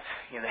see that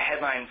the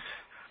headline's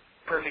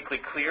perfectly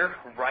clear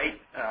right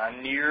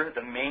near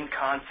the main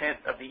content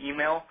of the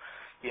email.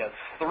 You have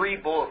 3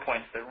 bullet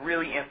points that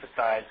really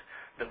emphasize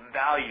the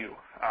value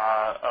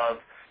of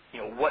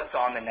what's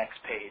on the next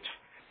page.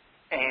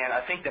 And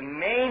I think the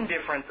main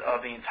difference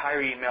of the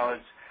entire email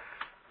is,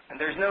 and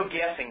there's no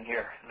guessing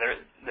here.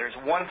 There's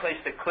one place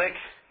to click.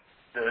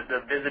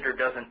 The visitor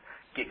doesn't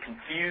get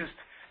confused.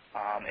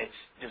 It's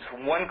just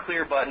one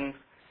clear button,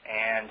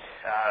 and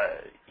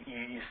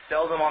you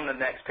sell them on the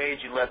next page.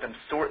 You let them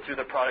sort through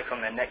the products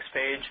on the next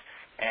page.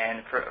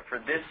 And for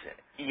this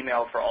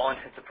email, for all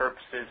intents and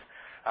purposes,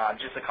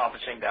 just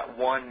accomplishing that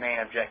one main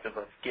objective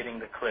of getting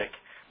the click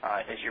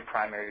is your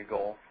primary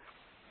goal.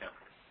 Yeah.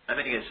 I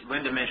think, as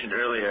Linda mentioned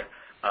earlier,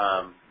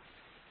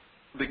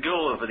 the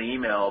goal of an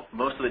email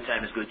most of the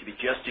time is going to be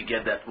just to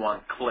get that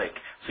one click.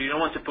 So you don't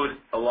want to put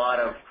a lot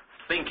of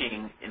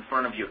thinking in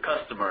front of your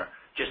customer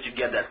just to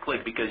get that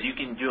click, because you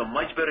can do a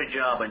much better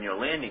job on your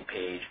landing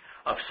page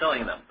of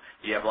selling them.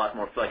 You have a lot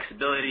more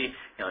flexibility.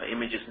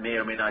 Images may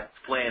or may not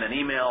play in an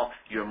email.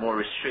 You're more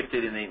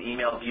restricted in an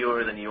email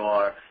viewer than you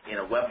are in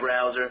a web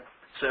browser.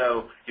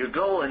 So your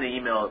goal in the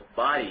email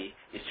body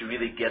is to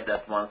really get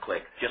that one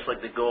click, just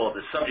like the goal of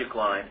the subject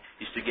line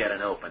is to get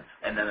an open.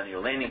 And then on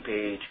your landing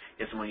page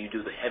is when you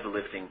do the heavy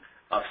lifting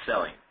of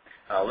selling.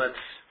 Let's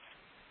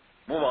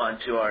move on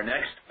to our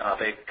next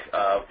topic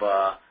of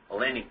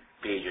landing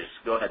pages.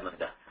 Go ahead,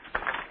 Linda.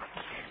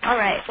 All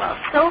right. Well,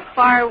 so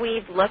far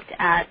we've looked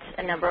at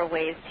a number of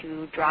ways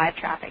to drive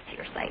traffic to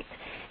your site.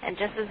 And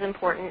just as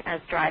important as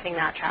driving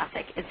that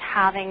traffic is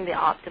having the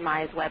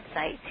optimized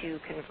website to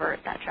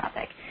convert that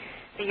traffic.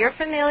 So you're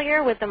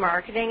familiar with the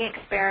marketing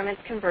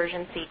experiments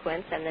conversion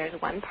sequence, and there's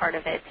one part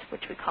of it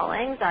which we call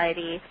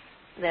anxiety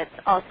that's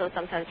also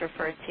sometimes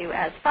referred to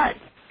as FUD,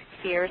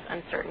 fears,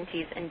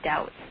 uncertainties, and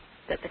doubts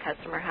that the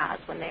customer has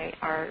when they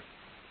are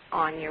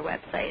on your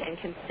website and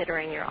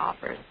considering your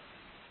offers.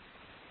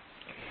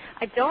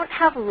 I don't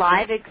have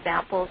live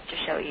examples to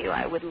show you.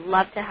 I would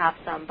love to have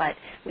some, but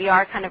we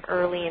are kind of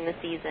early in the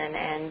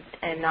season,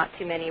 and not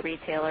too many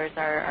retailers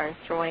are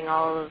throwing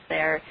all of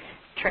their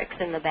tricks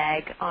in the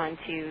bag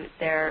onto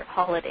their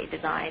holiday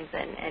designs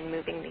and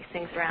moving these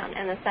things around.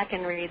 And the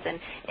second reason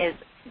is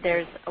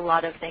there's a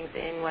lot of things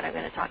in what I'm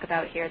going to talk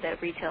about here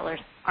that retailers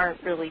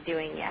aren't really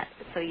doing yet.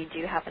 So you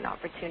do have an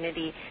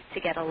opportunity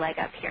to get a leg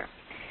up here.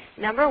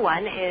 Number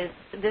one is,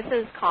 this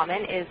is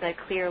common, is a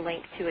clear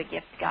link to a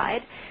gift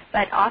guide.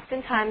 But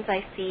oftentimes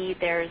I see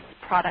there's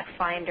product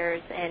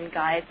finders and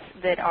guides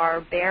that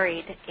are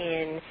buried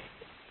in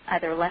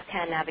either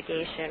left-hand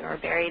navigation or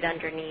buried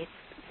underneath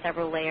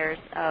several layers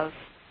of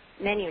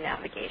menu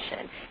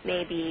navigation.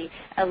 Maybe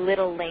a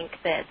little link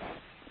that's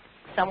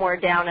somewhere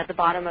down at the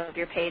bottom of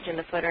your page in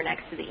the footer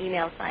next to the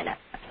email sign up.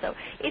 So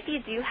if you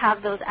do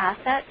have those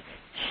assets,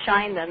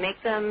 shine them,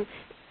 make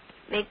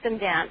them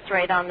dance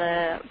right on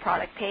the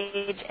product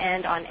page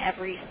and on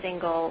every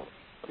single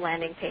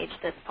landing page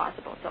that's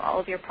possible. So all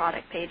of your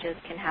product pages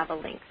can have a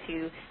link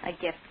to a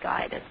gift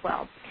guide as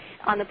well.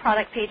 On the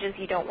product pages,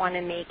 you don't want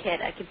to make it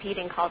a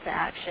competing call to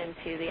action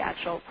to the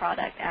actual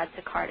product add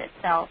to cart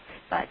itself,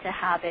 but to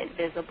have it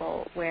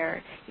visible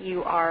where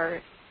you are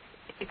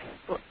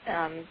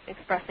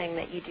expressing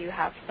that you do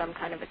have some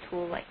kind of a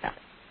tool like that.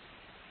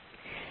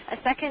 A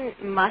second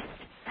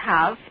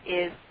must-have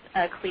is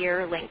a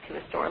clear link to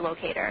a store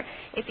locator.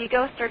 If you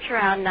go search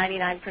around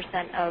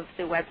 99% of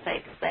the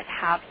websites that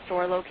have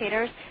store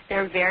locators,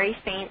 they're very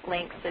faint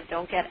links that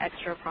don't get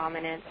extra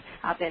prominence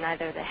up in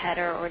either the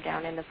header or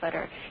down in the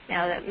footer.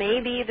 Now, that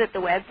may be that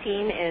the web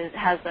team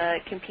has a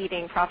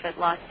competing profit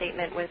loss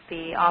statement with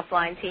the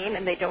offline team,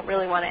 and they don't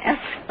really want to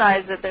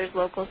emphasize that there's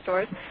local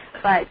stores,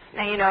 but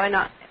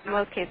in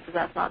most cases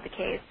that's not the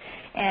case.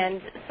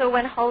 And so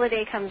when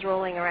holiday comes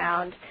rolling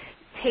around,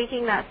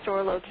 taking that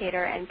store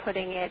locator and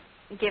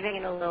giving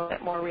it a little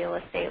bit more real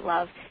estate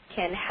love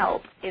can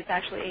help. It's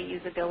actually a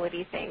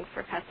usability thing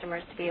for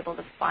customers to be able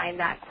to find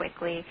that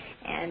quickly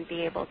and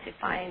be able to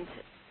find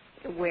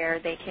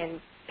where they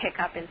can pick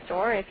up in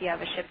store if you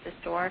have a ship to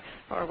store,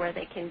 or where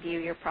they can view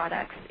your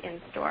products in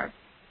store.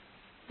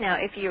 Now,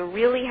 if you're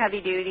really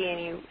heavy duty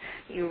and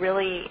you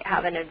really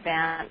have an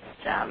advanced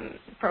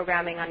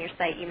programming on your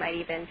site, you might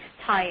even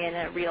tie in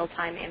a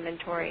real-time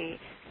inventory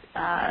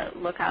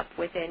lookup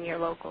within your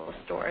local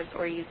stores,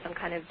 or use some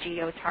kind of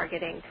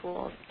geo-targeting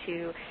tools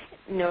to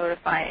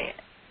notify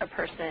a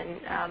person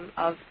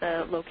of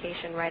the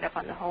location right up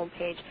on the home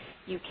page.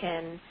 You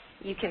can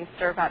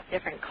serve up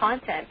different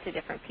content to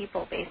different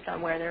people based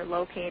on where they're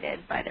located,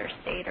 by their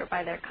state or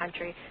by their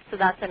country. So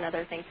that's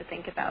another thing to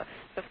think about.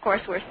 Of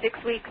course, we're 6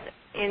 weeks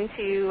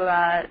into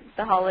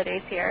the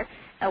holidays here,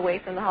 away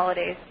from the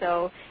holidays.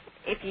 So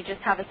if you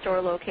just have a store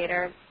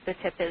locator, the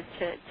tip is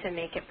to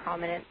make it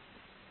prominent.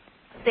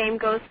 Same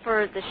goes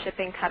for the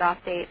shipping cutoff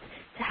dates,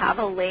 to to have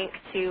a link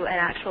to an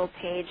actual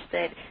page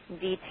that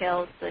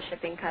details the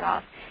shipping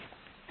cutoff.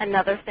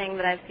 Another thing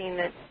that I've seen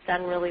that's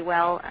done really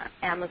well,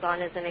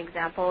 Amazon as an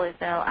example, is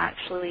they'll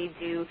actually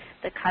do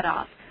the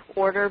cutoff.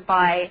 Order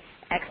by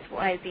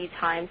XYZ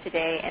time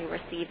today and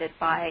receive it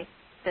by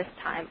this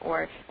time,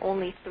 or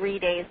only 3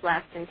 days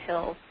left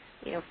until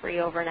free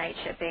overnight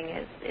shipping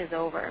is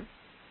over.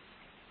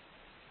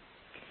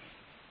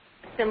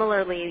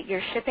 Similarly,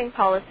 your shipping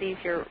policies,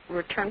 your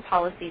return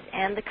policies,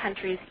 and the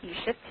countries you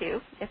ship to,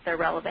 if they're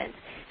relevant,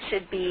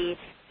 should be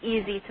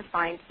easy to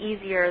find,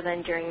 easier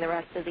than during the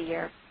rest of the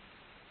year.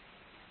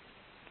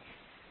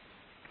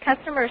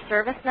 Customer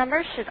service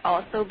numbers should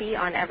also be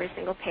on every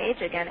single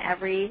page. Again,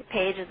 every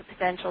page is a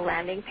potential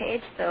landing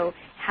page, so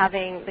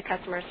having the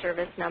customer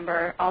service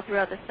number all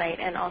throughout the site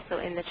and also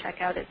in the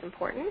checkout is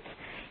important.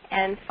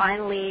 And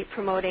finally,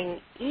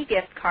 promoting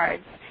e-gift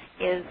cards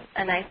is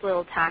a nice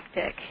little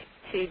tactic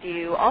to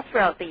do all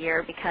throughout the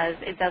year because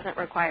it doesn't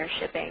require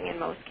shipping in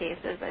most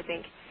cases. I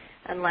think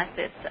unless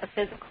it's a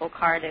physical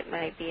card, it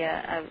might be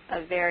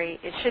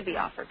it should be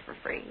offered for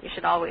free. You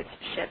should always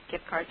ship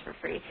gift cards for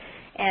free.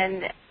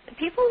 And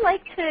people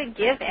like to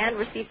give and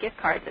receive gift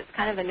cards. It's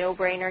kind of a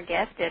no-brainer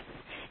gift.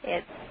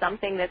 It's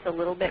something that's a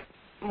little bit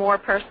more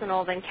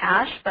personal than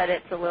cash, but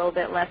it's a little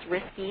bit less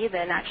risky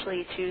than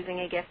actually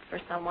choosing a gift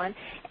for someone.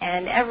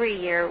 And every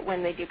year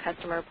when they do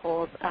customer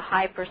polls, a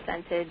high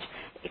percentage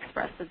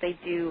express that they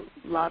do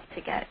love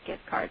to get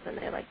gift cards and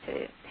they like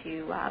to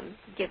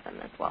give them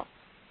as well.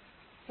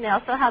 They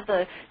also have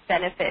the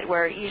benefit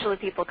where usually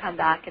people come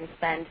back and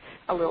spend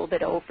a little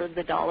bit over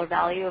the dollar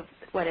value of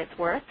what it's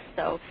worth.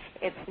 So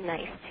it's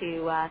nice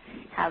to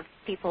have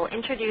people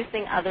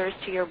introducing others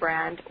to your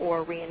brand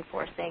or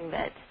reinforcing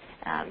that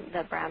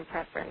the brand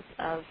preference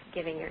of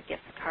giving your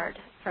gift card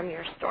from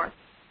your store.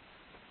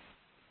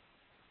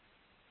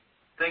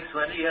 Thanks,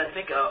 Linda. Yeah, I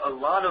think a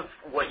lot of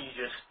what you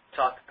just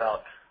talked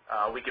about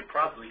we could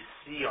probably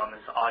see on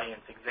this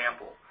audience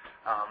example.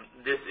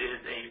 This is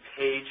a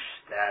page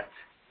that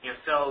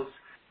sells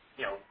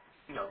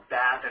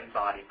bath and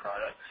body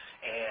products,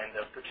 and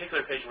the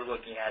particular page we're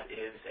looking at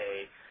is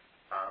a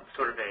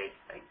sort of a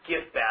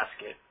gift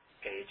basket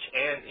page.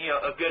 And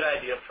a good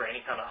idea for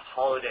any kind of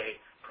holiday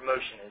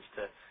promotion is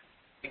to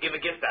give a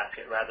gift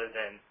basket rather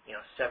than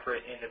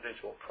separate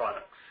individual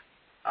products.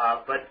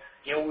 But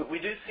we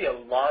do see a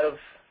lot of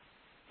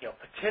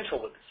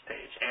potential with this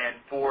page, and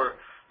for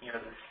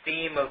the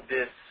theme of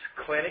this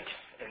clinic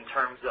in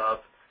terms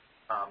of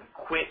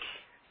quick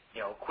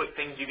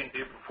things you can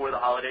do before the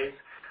holidays.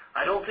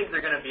 I don't think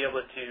they're going to be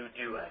able to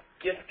do a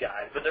gift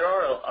guide, but there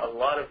are a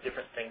lot of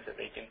different things that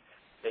they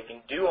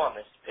can do on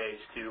this page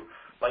to,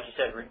 like you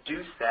said,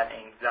 reduce that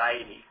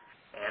anxiety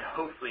and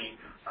hopefully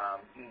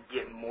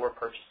get more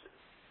purchases.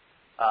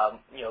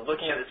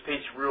 Looking at this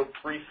page real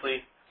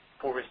briefly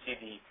before we see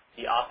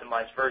the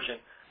optimized version,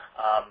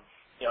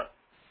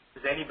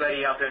 does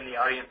anybody out there in the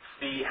audience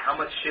see how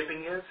much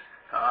shipping is?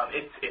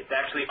 It's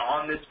actually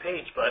on this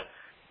page, but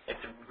it's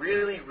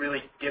really,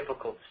 really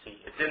difficult to see.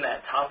 It's in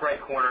that top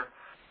right corner.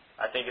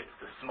 I think it's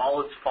the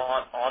smallest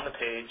font on the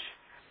page.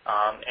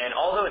 And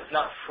although it's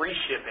not free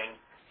shipping,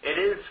 it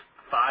is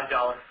 $5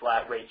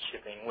 flat rate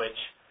shipping, which,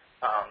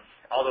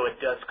 although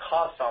it does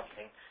cost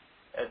something,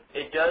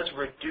 it does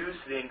reduce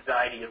the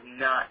anxiety of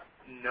not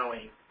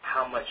knowing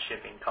how much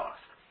shipping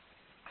costs.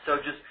 So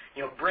just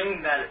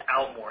bringing that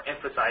out more,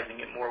 emphasizing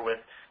it more with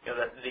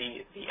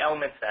the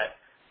elements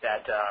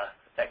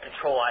that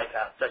control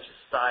iPath, such as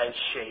size,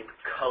 shape,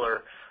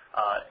 color,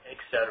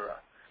 etc.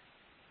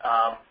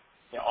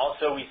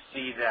 Also, we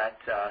see that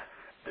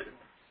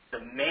the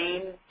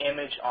main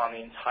image on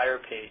the entire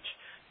page,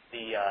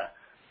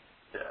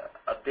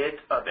 a bit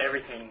of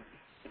everything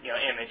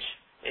image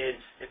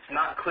it's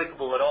not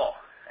clickable at all,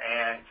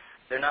 and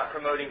they're not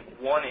promoting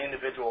one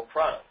individual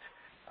product.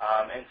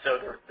 And so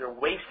they're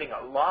wasting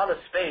a lot of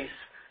space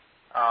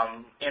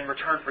in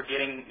return for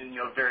getting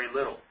very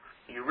little.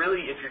 You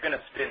really, if you're going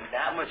to spend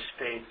that much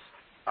space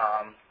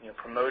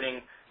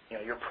promoting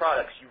your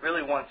products, you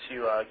really want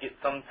to get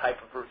some type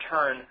of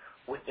return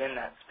within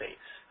that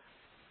space.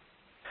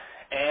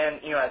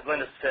 And as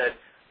Linda said,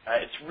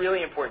 it's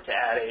really important to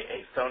add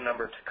a phone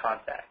number to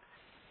contact.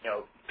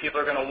 People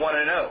are going to want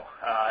to know,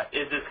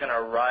 is this going to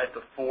arrive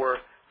before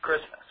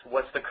Christmas?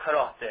 What's the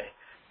cutoff day?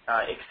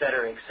 Et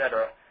cetera, et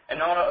cetera. And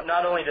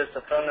not only does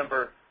the phone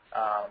number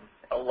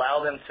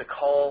allow them to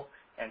call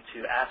and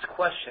to ask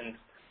questions,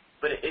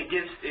 but it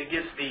gives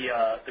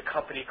the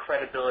company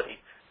credibility.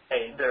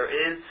 Hey, there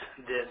is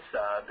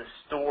this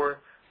store,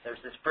 there's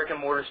this brick and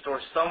mortar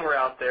store somewhere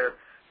out there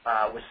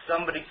with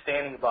somebody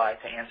standing by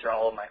to answer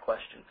all of my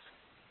questions.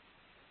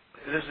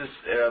 This is,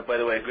 by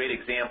the way, a great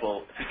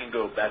example. If you can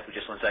go back for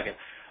just 1 second.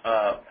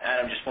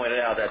 Adam just pointed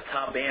out that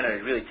top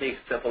banner really takes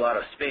up a lot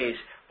of space,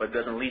 but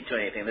doesn't lead to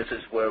anything. This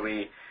is where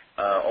we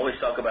always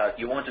talk about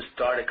you want to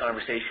start a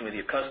conversation with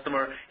your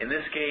customer. In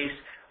this case,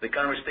 the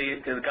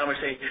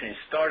conversation is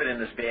started in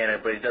this banner,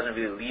 but it doesn't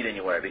really lead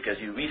anywhere because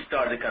you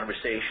restart the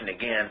conversation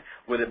again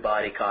with a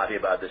body copy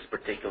about this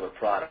particular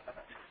product.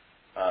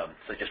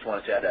 So just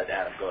wanted to add that.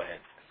 Adam, go ahead.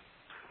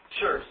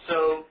 Sure.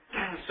 So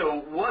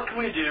what can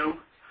we do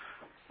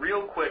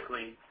real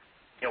quickly,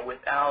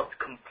 without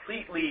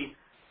completely,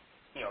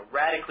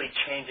 radically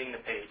changing the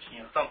page?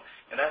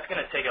 That's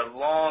going to take a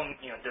long,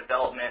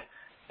 development,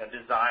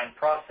 design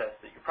process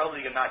that you're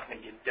probably not going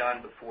to get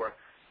done before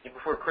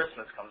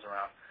Christmas comes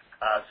around.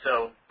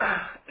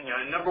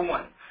 Number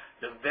one,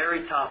 the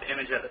very top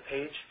image of the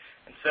page,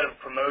 instead of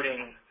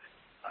promoting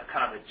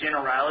kind of a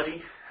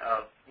generality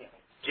of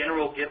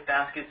general gift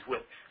baskets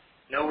with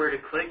nowhere to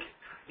click,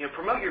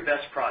 promote your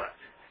best product.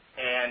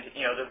 And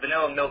the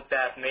vanilla milk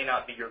bath may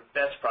not be your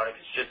best product;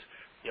 it's just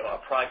a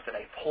product that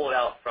I pulled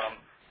out from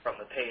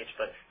the page.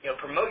 But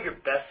promote your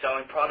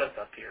best-selling product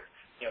up here.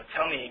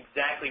 Tell me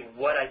exactly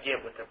what I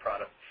get with the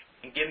product,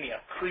 and give me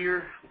a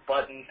clear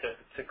button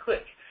to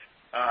click.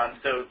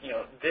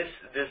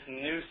 This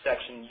new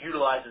section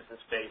utilizes the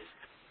space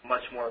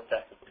much more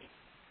effectively.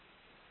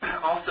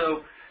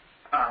 Also,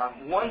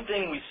 one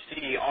thing we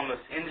see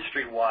almost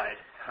industry-wide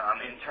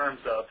in terms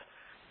of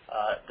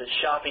the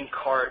shopping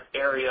cart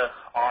area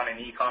on an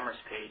e-commerce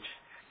page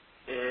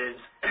is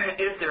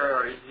if there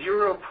are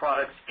 0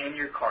 products in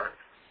your cart,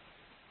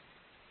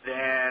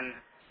 then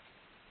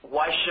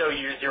why show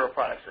you 0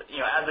 products?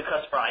 As a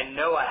customer, I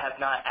know I have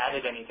not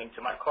added anything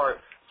to my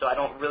cart, so I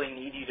don't really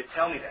need you to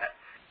tell me that.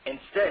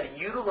 Instead,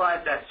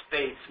 utilize that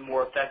space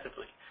more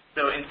effectively.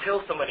 So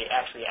until somebody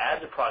actually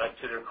adds a product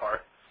to their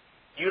cart,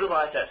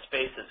 utilize that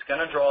space. It's going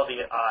to draw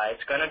the eye.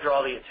 It's going to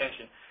draw the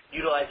attention.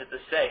 Utilize it to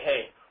say,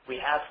 hey, we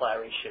have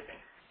flat-rate shipping.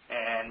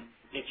 And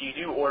if you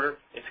do order,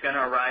 it's going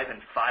to arrive in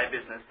 5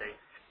 business days.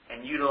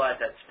 And utilize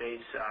that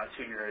space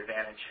to your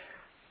advantage.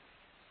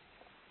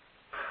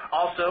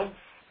 Also,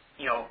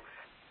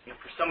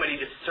 for somebody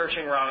just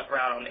searching around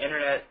on the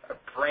internet, a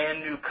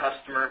brand new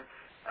customer,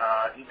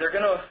 they're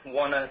going to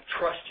want to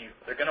trust you.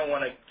 They're going to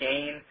want to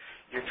gain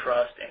your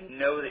trust and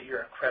know that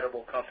you're a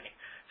credible company.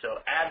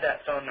 So add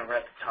that phone number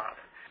at the top.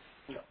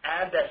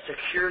 Add that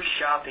secure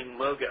shopping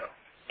logo.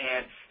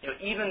 And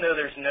even though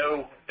there's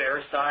no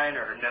VeriSign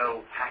or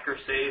no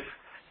HackerSafe,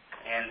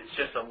 and it's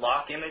just a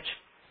lock image,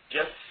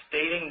 just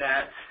stating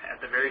that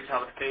at the very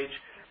top of the page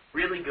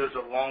really goes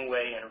a long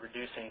way in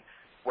reducing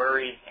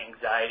worry,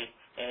 anxiety,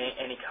 and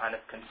any kind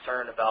of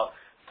concern about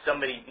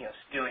somebody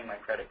stealing my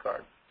credit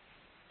card.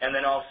 And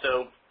then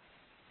also,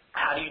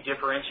 how do you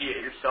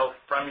differentiate yourself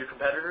from your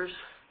competitors?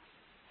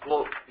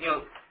 Well,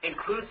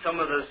 include some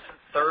of those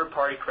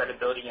third-party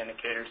credibility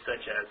indicators,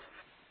 such as,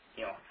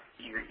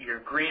 your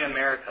Green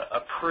America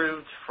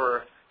approved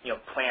for,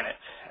 planet.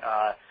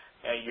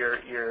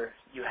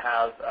 You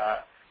have,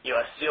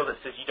 a seal that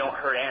says you don't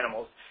hurt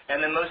animals,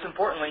 and then most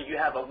importantly, you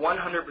have a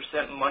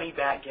 100%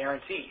 money-back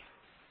guarantee.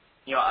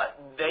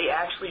 They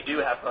actually do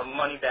have a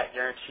money-back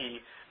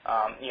guarantee.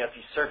 If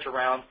you search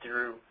around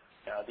through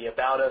the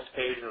About Us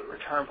page or the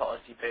Return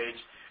Policy page,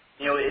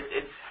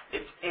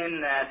 it's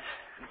in that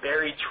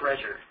buried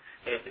treasure.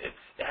 It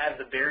has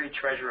the buried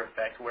treasure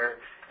effect where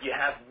you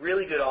have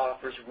really good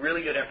offers,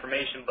 really good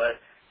information,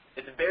 but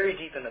it's buried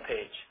deep in the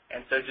page.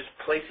 And so just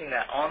placing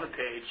that on the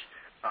page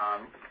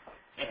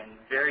in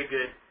very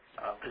good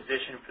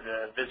position for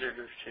the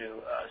visitors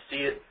to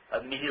see it,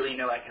 immediately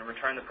know I can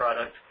return the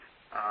product,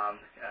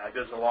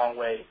 goes a long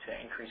way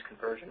to increase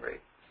conversion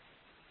rate.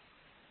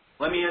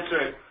 Let me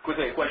answer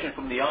quickly a question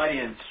from the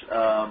audience.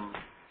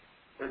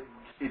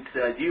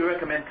 Do you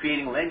recommend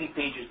creating landing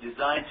pages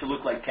designed to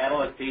look like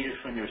catalog pages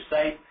from your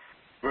site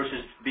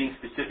versus being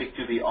specific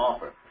to the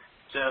offer?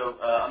 So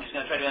I'm just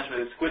going to try to answer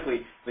this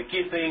quickly. The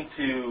key thing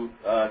to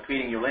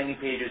creating your landing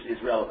pages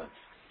is relevance,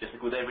 just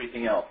like with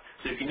everything else.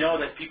 So if you know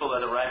that people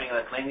that are arriving at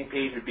that landing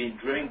page are being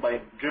driven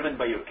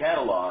by your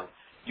catalog,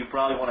 you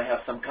probably want to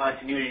have some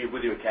continuity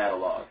with your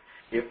catalog.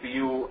 If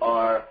you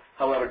are,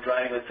 however,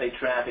 driving, let's say,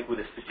 traffic with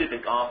a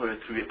specific offer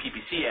through your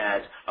PPC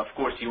ads, of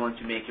course you want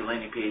to make your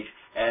landing page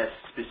as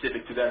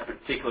specific to that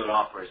particular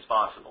offer as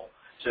possible.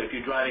 So if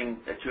you're driving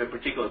to a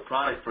particular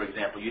product, for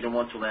example, you don't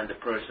want to land the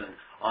person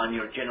on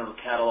your general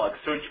catalog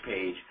search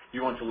page.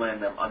 You want to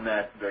land them on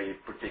that very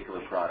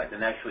particular product.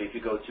 And actually, if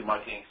you go to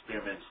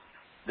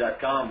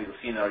marketingexperiments.com, you'll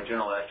see in our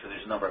journal, actually,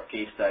 there's a number of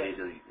case studies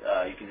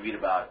that you can read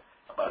about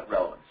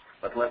relevance.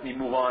 But let me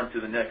move on to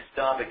the next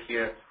topic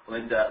here.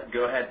 Linda,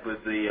 go ahead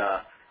with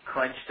the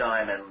crunch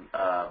time and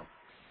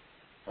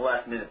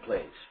last minute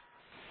plays.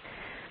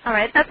 All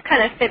right, that's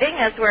kind of fitting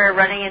as we're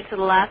running into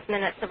the last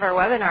minutes of our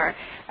webinar.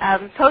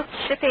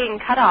 Post-shipping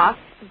cutoff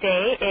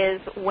day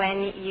is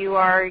when you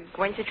are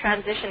going to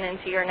transition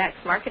into your next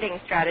marketing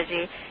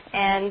strategy,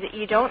 and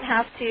you don't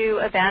have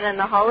to abandon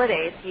the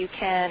holidays. You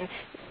can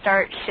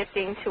start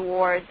shifting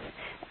towards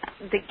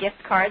the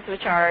gift cards,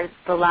 which are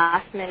the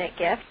last-minute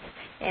gifts,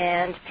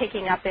 and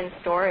picking up in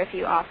store if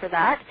you offer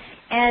that.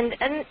 And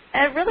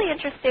a really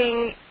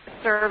interesting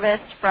service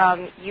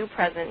from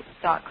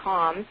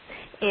upresent.com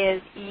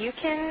is you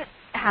can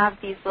have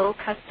these little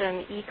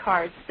custom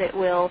e-cards that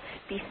will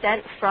be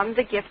sent from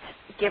the gift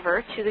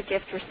giver to the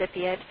gift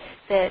recipient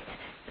that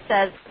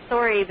says,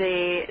 sorry,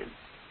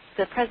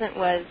 the present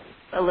was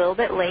a little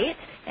bit late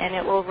and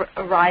it will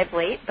arrive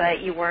late, but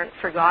you weren't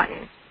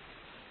forgotten.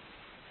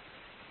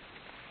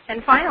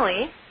 And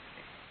finally,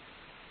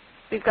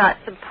 We've got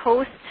some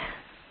post-holiday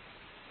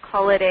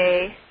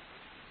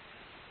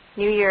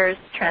New Year's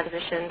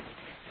transitions.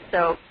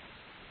 So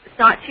it's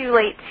not too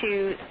late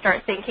to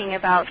start thinking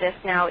about this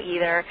now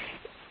either.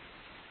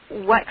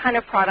 What kind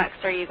of products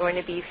are you going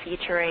to be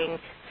featuring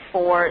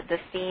for the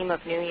theme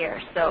of New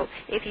Year? So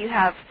if you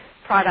have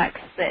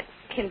products that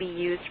can be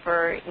used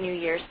for New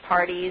Year's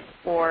parties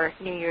or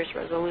New Year's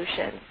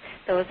resolutions,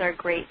 those are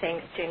great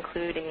things to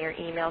include in your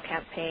email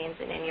campaigns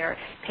and in your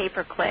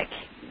pay-per-click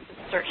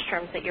search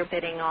terms that you're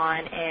bidding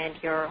on and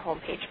your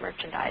homepage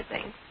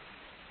merchandising.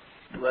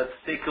 Let's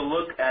take a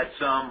look at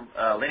some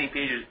landing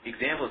page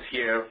examples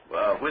here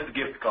with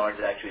gift cards,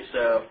 actually.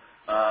 So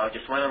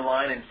just went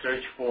online and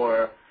searched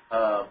for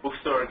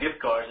bookstore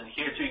gift cards, and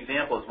here are two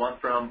examples, one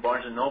from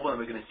Barnes & Noble, and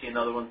we're going to see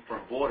another one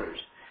from Borders.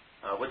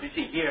 What we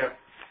see here,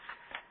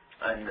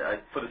 and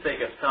for the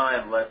sake of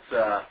time, let's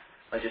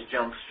just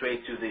jump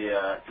straight to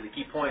the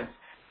key points.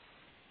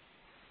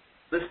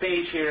 This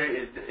page here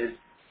is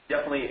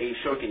definitely a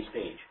showcase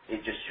page.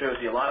 It just shows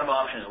you a lot of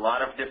options, a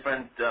lot of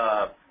different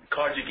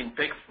cards you can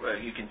pick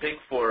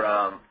for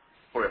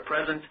a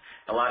present,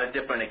 a lot of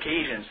different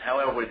occasions.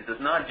 However, what it does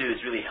not do is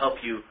really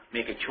help you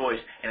make a choice,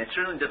 and it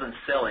certainly doesn't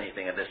sell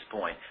anything at this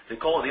point. The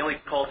only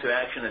call to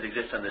action that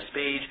exists on this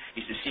page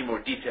is to see more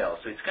details.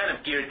 So it's kind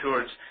of geared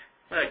towards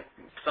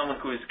someone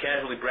who is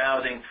casually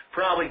browsing,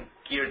 probably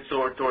geared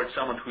towards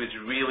someone who is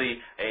really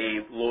a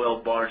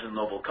loyal Barnes &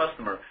 Noble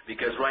customer,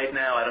 because right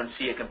now I don't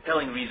see a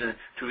compelling reason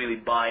to really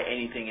buy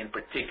anything in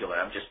particular.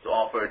 I'm just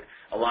offered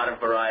a lot of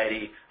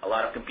variety, a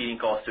lot of competing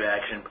calls to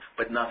action,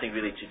 but nothing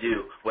really to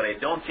do. What I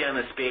don't see on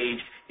this page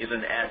is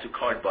an add to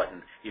cart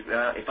button.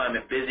 If I'm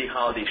a busy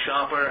holiday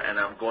shopper and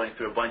I'm going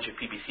through a bunch of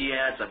PPC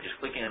ads, I'm just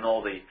clicking on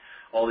all the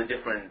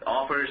different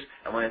offers,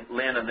 and when I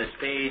land on this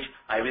page,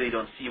 I really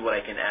don't see what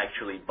I can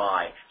actually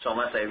buy. So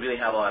unless I really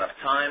have a lot of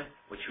time,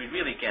 which we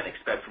really can't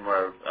expect from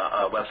our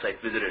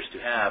website visitors to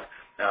have,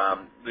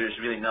 there's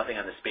really nothing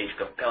on this page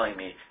compelling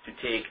me to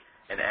take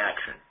an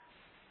action.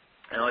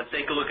 Now let's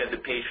take a look at the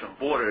page from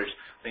Borders.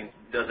 I think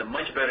it does a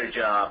much better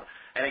job.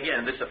 And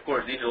again, these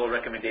are all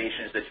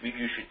recommendations that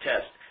you should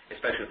test,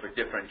 especially for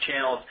different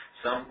channels.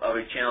 Some of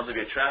your channels of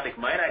your traffic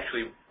might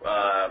actually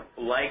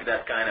like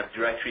that kind of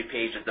directory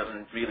page that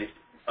doesn't really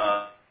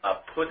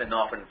put an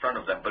offer in front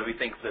of them. But we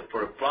think that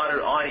for a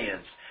broader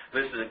audience,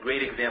 this is a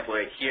great example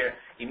right here.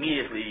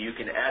 Immediately, you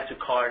can add to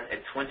cart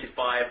a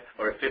 $25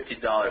 or a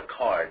 $50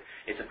 card.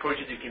 It's a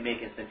purchase you can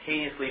make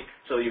instantaneously,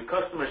 so your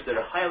customers that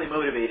are highly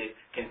motivated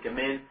can come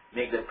in,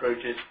 make that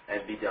purchase,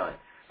 and be done.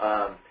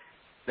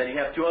 Then you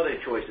have two other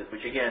choices,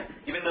 which again,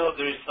 even though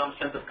there is some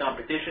sense of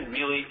competition,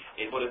 really,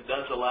 what it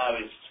does allow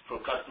is for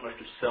customers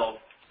to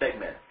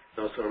self-segment.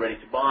 Those who are ready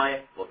to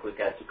buy will click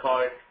add to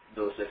cart.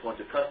 Those that want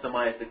to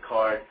customize the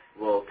card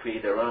will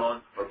create their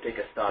own or pick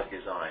a stock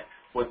design.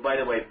 What, by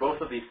the way,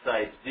 both of these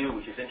sites do,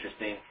 which is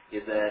interesting,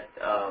 is that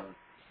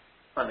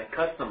on the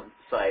custom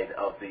side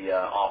of the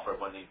offer,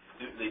 when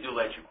they do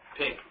let you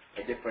pick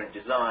a different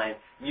design,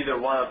 neither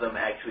one of them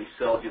actually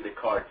sells you the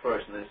card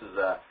first, and this is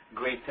a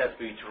great test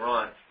for you to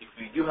run. If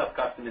you do have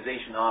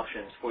customization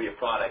options for your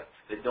product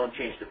that don't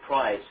change the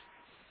price,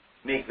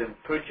 make them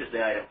purchase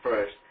the item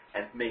first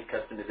and make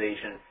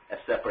customization a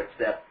separate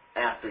step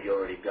after you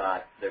already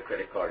got their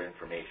credit card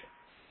information.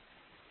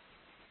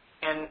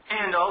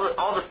 And all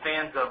the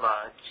fans of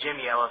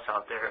Jimmy Ellis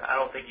out there, I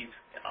don't think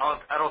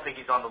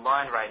he's on the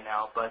line right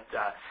now, but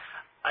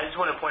I just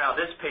want to point out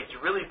this page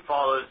really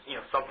follows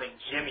something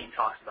Jimmy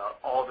talks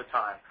about all the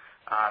time,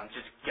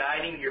 just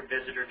guiding your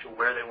visitor to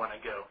where they want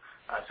to go.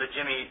 So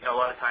Jimmy, a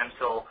lot of times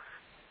he'll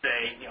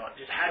say,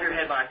 just have your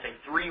headline say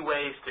 3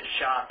 ways to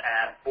shop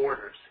at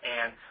Borders,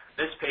 and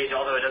this page,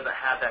 although it doesn't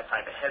have that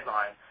type of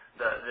headline,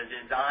 the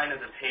design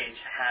of the page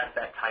has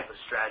that type of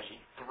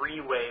strategy.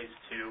 3 ways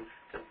to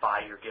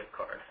buy your gift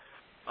card.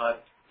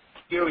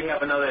 Here we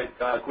have another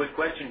quick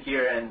question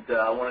here, and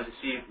I wanted to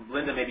see if,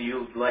 Linda, maybe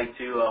you'd like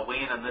to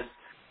weigh in on this.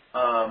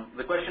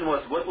 The question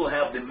was, what will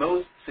have the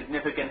most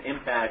significant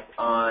impact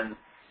on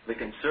the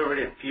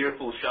conservative,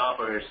 fearful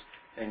shoppers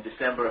in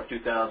December of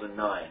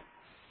 2009?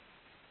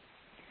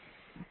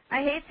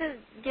 I hate to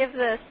give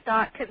the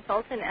stock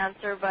consultant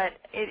answer, but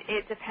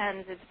it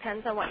depends. It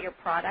depends on what your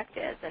product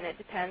is, and it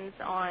depends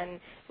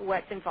on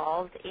what's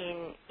involved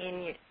in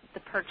the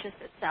purchase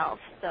itself.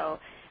 So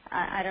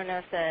I don't know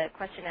if the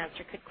question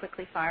answer could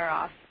quickly fire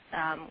off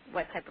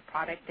what type of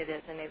product it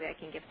is, and maybe I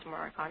can give some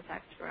more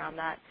context around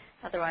that.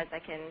 Otherwise, I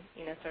can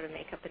sort of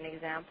make up an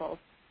example.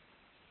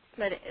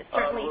 But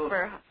certainly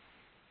for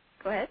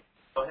go ahead.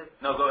 Go ahead.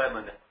 No, go ahead,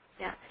 Linda.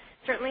 Yeah,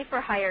 certainly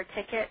for higher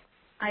ticket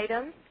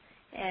items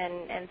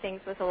and things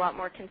with a lot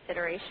more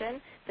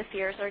consideration, the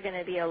fears are going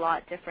to be a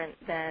lot different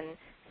than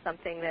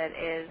something that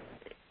is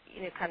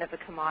kind of a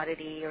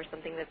commodity or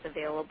something that's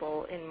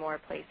available in more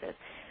places.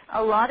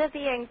 A lot of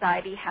the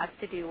anxiety has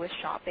to do with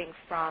shopping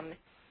from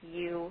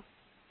you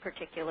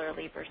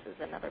particularly versus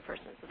another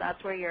person. So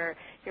that's where your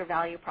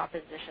value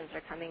propositions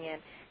are coming in.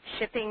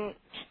 Shipping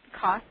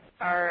costs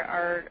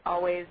are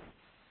always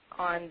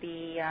on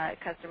the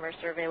customer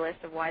survey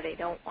list of why they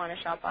don't want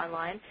to shop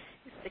online.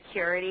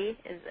 security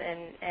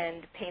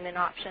and payment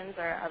options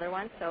are other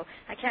ones. So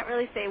I can't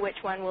really say which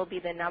one will be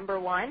the number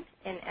one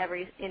in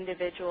every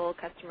individual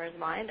customer's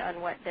mind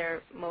on what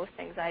their most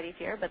anxiety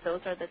fear, but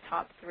those are the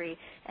top three,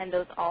 and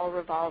those all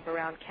revolve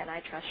around, can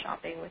I trust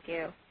shopping with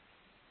you?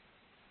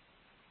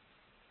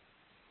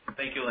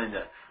 Thank you,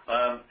 Linda.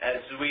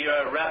 As we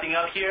are wrapping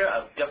up here,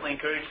 I'll definitely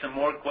encourage some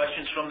more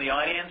questions from the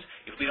audience.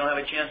 If we don't have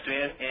a chance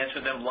to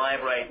answer them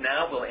live right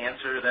now, we'll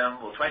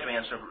try to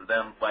answer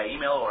them by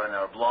email or on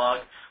our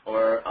blog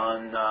or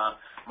on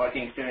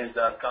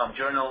marketingexperience.com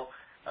journal.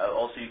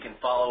 Also, you can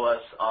follow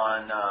us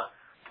on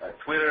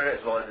Twitter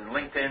as well as in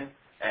LinkedIn,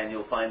 and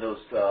you'll find those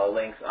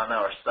links on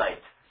our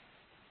site.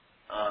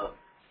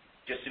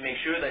 Just to make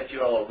sure that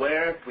you're all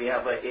aware, we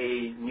have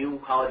a new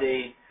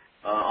holiday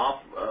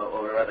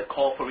or rather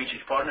call for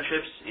research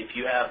partnerships. If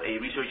you have a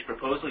research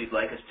proposal you'd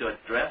like us to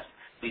address,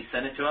 please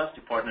send it to us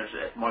to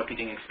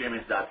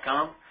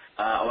partners@marketingexperience.com.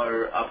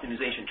 Our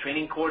optimization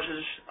training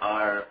courses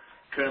are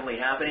currently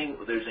happening.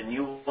 There's a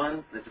new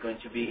one that's going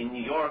to be in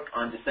New York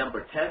on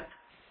December 10th.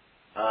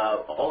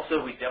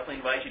 Also, we definitely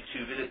invite you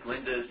to visit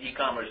Linda's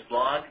e-commerce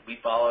blog. We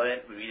follow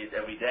it. We read it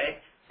every day.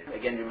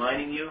 Again,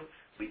 reminding you,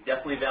 we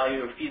definitely value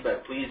your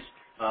feedback. Please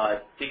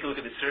take a look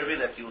at the survey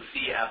that you'll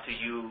see after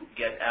you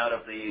get out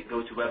of the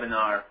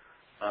GoToWebinar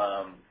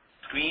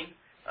screen.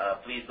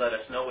 Please let us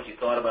know what you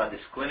thought about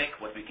this clinic,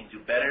 what we can do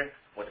better,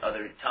 what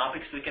other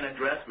topics we can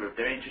address. We're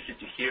very interested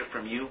to hear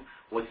from you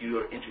what you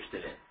are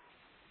interested in.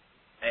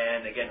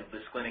 And again,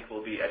 this clinic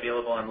will be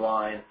available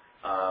online,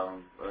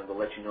 and we'll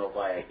let you know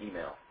via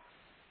email.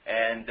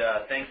 And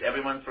thanks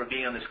everyone for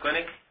being on this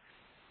clinic.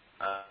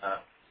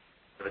 Have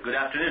a good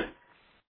afternoon.